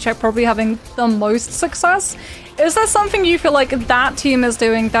SRP Check probably having the most success. Is there something you feel like that team is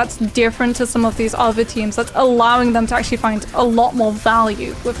doing that's different to some of these other teams that's allowing them to actually find a lot more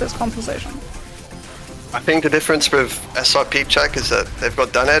value with this composition? I think the difference with SRP Check is that they've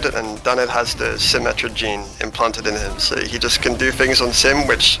got Daned, and Daned has the Symmetra gene implanted in him, so he just can do things on Sim,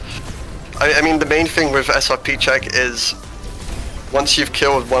 which... I mean, the main thing with SRP Check is once you've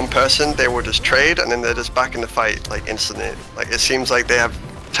killed one person, they will just trade, and then they're just back in the fight, like, instantly. Like, it seems like they have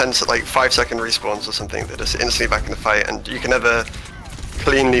 5-second respawns or something. They're just instantly back in the fight, and you can never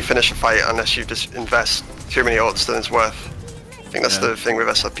cleanly finish a fight unless you just invest too many ults than it's worth. I think that's the thing with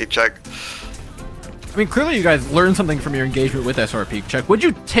SRP Check. I mean, clearly you guys learned something from your engagement with SRP Check. What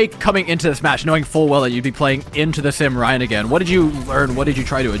did you take coming into this match, knowing full well that you'd be playing into the Sim Ryan again? What did you learn? What did you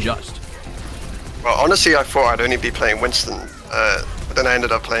try to adjust? Well, honestly, I thought I'd only be playing Winston, but then I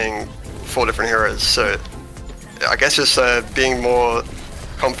ended up playing 4 different heroes, so I guess it's being more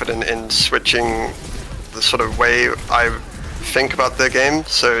confident in switching the sort of way I think about the game.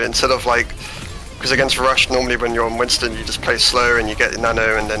 So instead of like... Because against Rush, normally when you're on Winston, you just play slow and you get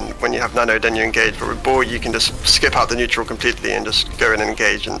Nano, and then when you have Nano, then you engage. But with Ball, you can just skip out the neutral completely and just go in and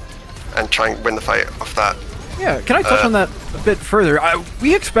engage and try and win the fight off that. Yeah, can I touch on that a bit further?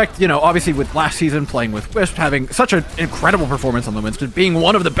 We expect, you know, obviously with last season playing with Wisp, having such an incredible performance on the Winston, being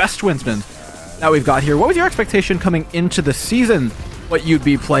one of the best Winstons that we've got here. What was your expectation coming into the season, what you'd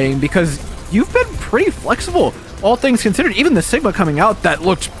be playing? Because you've been pretty flexible, all things considered. Even the Sigma coming out, that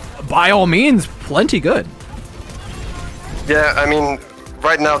looked, by all means, plenty good. Yeah, I mean,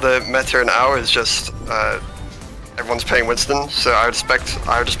 right now the meta in our is just everyone's playing Winston, so I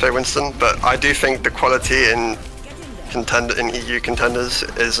would just play Winston. But I do think the quality in EU contenders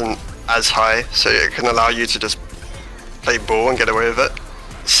isn't as high, so it can allow you to just play Ball and get away with it.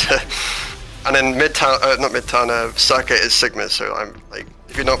 So, and then circuit is Sigma, so I'm like,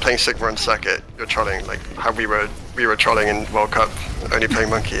 if you're not playing Sigma on circuit, you're trolling, like how we were trolling in World Cup, only playing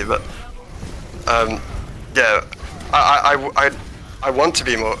Monkey. But yeah, I want to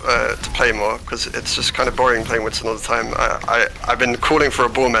be more to play more, because it's just kind of boring playing Winston all the time. I've been calling for a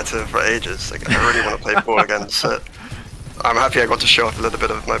Ball meta for ages. Like, I really want to play Ball again, so I'm happy I got to show off a little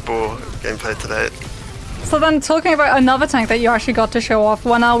bit of my Ball gameplay today. So then, talking about another tank that you actually got to show off,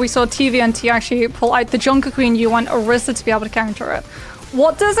 when we saw TVNT actually pull out the Junker Queen, you want Orisa to be able to counter it.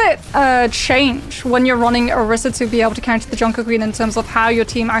 What does it change when you're running Orisa to be able to counter the Junker Queen in terms of how your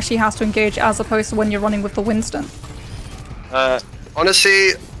team actually has to engage, as opposed to when you're running with the Winston?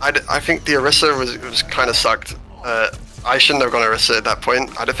 Honestly, I think the Orisa was kind of sucked. I shouldn't have gone Orisa at that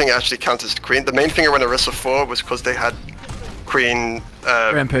point. I don't think it actually counters the Queen. The main thing I went Orisa for was because they had Queen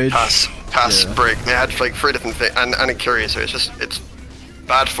Rampage, pass break. They had like 3 different things, and a Curie, so it's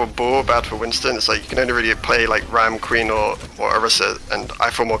bad for Ball, bad for Winston. It's like you can only really play like Ram, Queen, or Orisa, and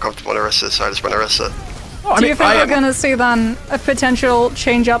I feel more comfortable on Orisa, so I just went Orisa. Do you think we're going to see then a potential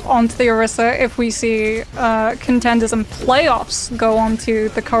change up onto the Orisa if we see Contenders and playoffs go on to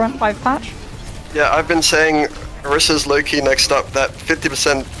the current live patch? Yeah, I've been saying Orisa's low-key next up. That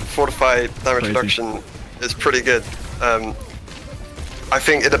 50% fortified damage reduction is pretty good. I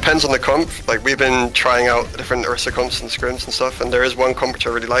think it depends on the comp. Like, we've been trying out different Orisa comps and scrims and stuff, and there is one comp which I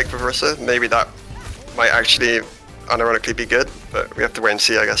really like with Orisa. Maybe that might actually unironically be good, but we have to wait and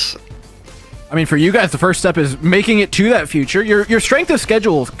see, I guess. I mean, for you guys, the first step is making it to that future. Your strength of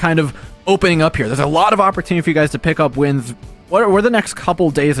schedule is kind of opening up here. There's a lot of opportunity for you guys to pick up wins. What are the next couple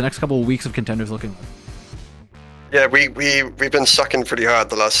days, the next couple of weeks of Contenders looking like? Yeah, we've been sucking pretty hard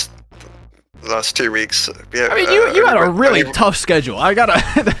the last 2 weeks. I mean, you had a really tough schedule. I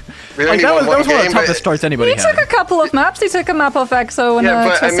gotta We Like, only that won was one of the game, toughest but starts anybody He had. took a couple of maps. He took a map off EXO and yeah,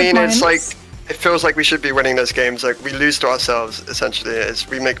 but I Twisted mean, it's Minds. like it feels like we should be winning those games. Like we lose to ourselves essentially. Is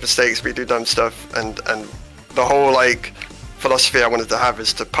we make mistakes, we do dumb stuff, and the whole like philosophy I wanted to have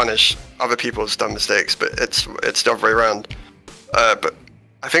is to punish other people's dumb mistakes, but it's the other way around. But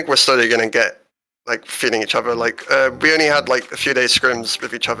I think we're slowly gonna get like feeling each other. Like we only had like a few days scrims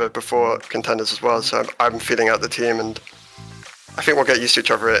with each other before Contenders as well, so I'm feeling out the team, and I think we'll get used to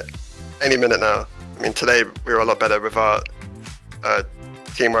each other at any minute now. I mean, today we were a lot better with our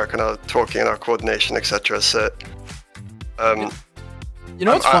teamwork and our talking and our coordination, etc. So You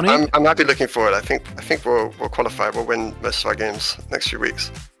know what's funny? I'm happy looking forward. I think we'll qualify. We'll win most of our games next few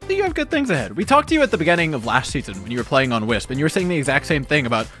weeks. I think you have good things ahead. We talked to you at the beginning of last season when you were playing on Wisp, and you were saying the exact same thing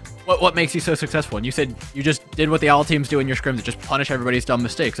about what makes you so successful. And you said you just did what the all teams do in your scrims, to just punish everybody's dumb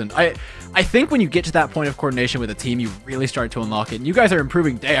mistakes. And I think when you get to that point of coordination with a team, you really start to unlock it. And you guys are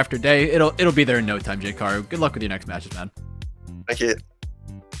improving day after day. It'll be there in no time, J-Karu. Good luck with your next matches, man. Thank you.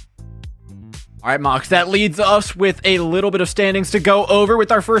 All right, Mox, that leads us with a little bit of standings to go over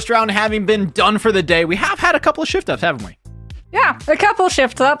with our first round having been done for the day. We have had a couple of shift-ups, haven't we? Yeah, a couple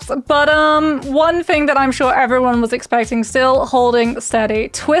shift-ups, but one thing that I'm sure everyone was expecting, still holding steady.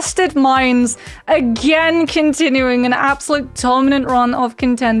 Twisted Minds, again continuing an absolute dominant run of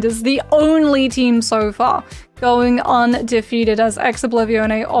Contenders, the only team so far going undefeated, as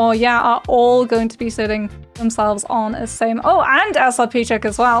Ex-Oblivione, are all going to be sitting themselves on a same... Oh, and SRP Check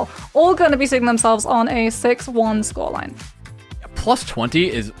as well, all going to be sitting themselves on a 6-1 scoreline. Plus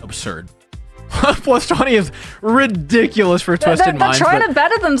 20 is absurd. Plus 20 is ridiculous for Twisted Minds. They're trying to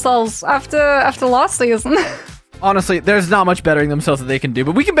better themselves after last season. Honestly, there's not much bettering themselves that they can do,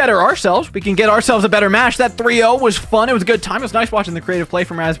 but we can better ourselves. We can get ourselves a better match. That 3-0 was fun. It was a good time. It was nice watching the creative play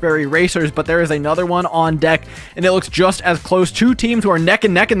from Raspberry Racers, but there is another one on deck, and it looks just as close. Two teams who are neck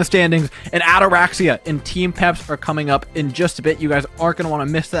and neck in the standings, and Ataraxia and Team Peps are coming up in just a bit. You guys aren't going to want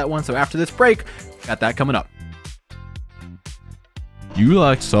to miss that one, so after this break, got that coming up. You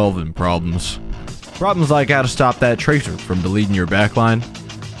like solving problems. Problems like how to stop that tracer from deleting your backline.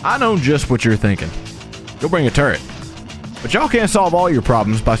 I know just what you're thinking. You'll bring a turret. But y'all can't solve all your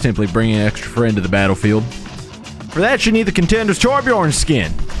problems by simply bringing an extra friend to the battlefield. For that, you need the Contenders Torbjorn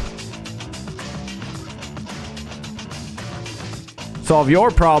skin. Solve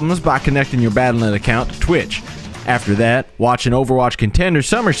your problems by connecting your Battle.net account to Twitch. After that, watching Overwatch Contenders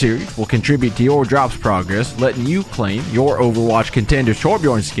Summer Series will contribute to your drops progress, letting you claim your Overwatch Contenders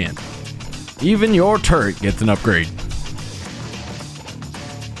Torbjorn skin. Even your turret gets an upgrade.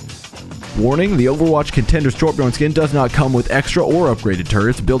 Warning, the Overwatch Contenders Torbjorn skin does not come with extra or upgraded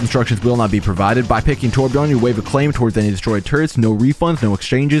turrets. Build instructions will not be provided. By picking Torbjorn, you waive a claim towards any destroyed turrets. No refunds, no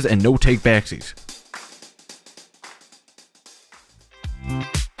exchanges, and no take-backsies.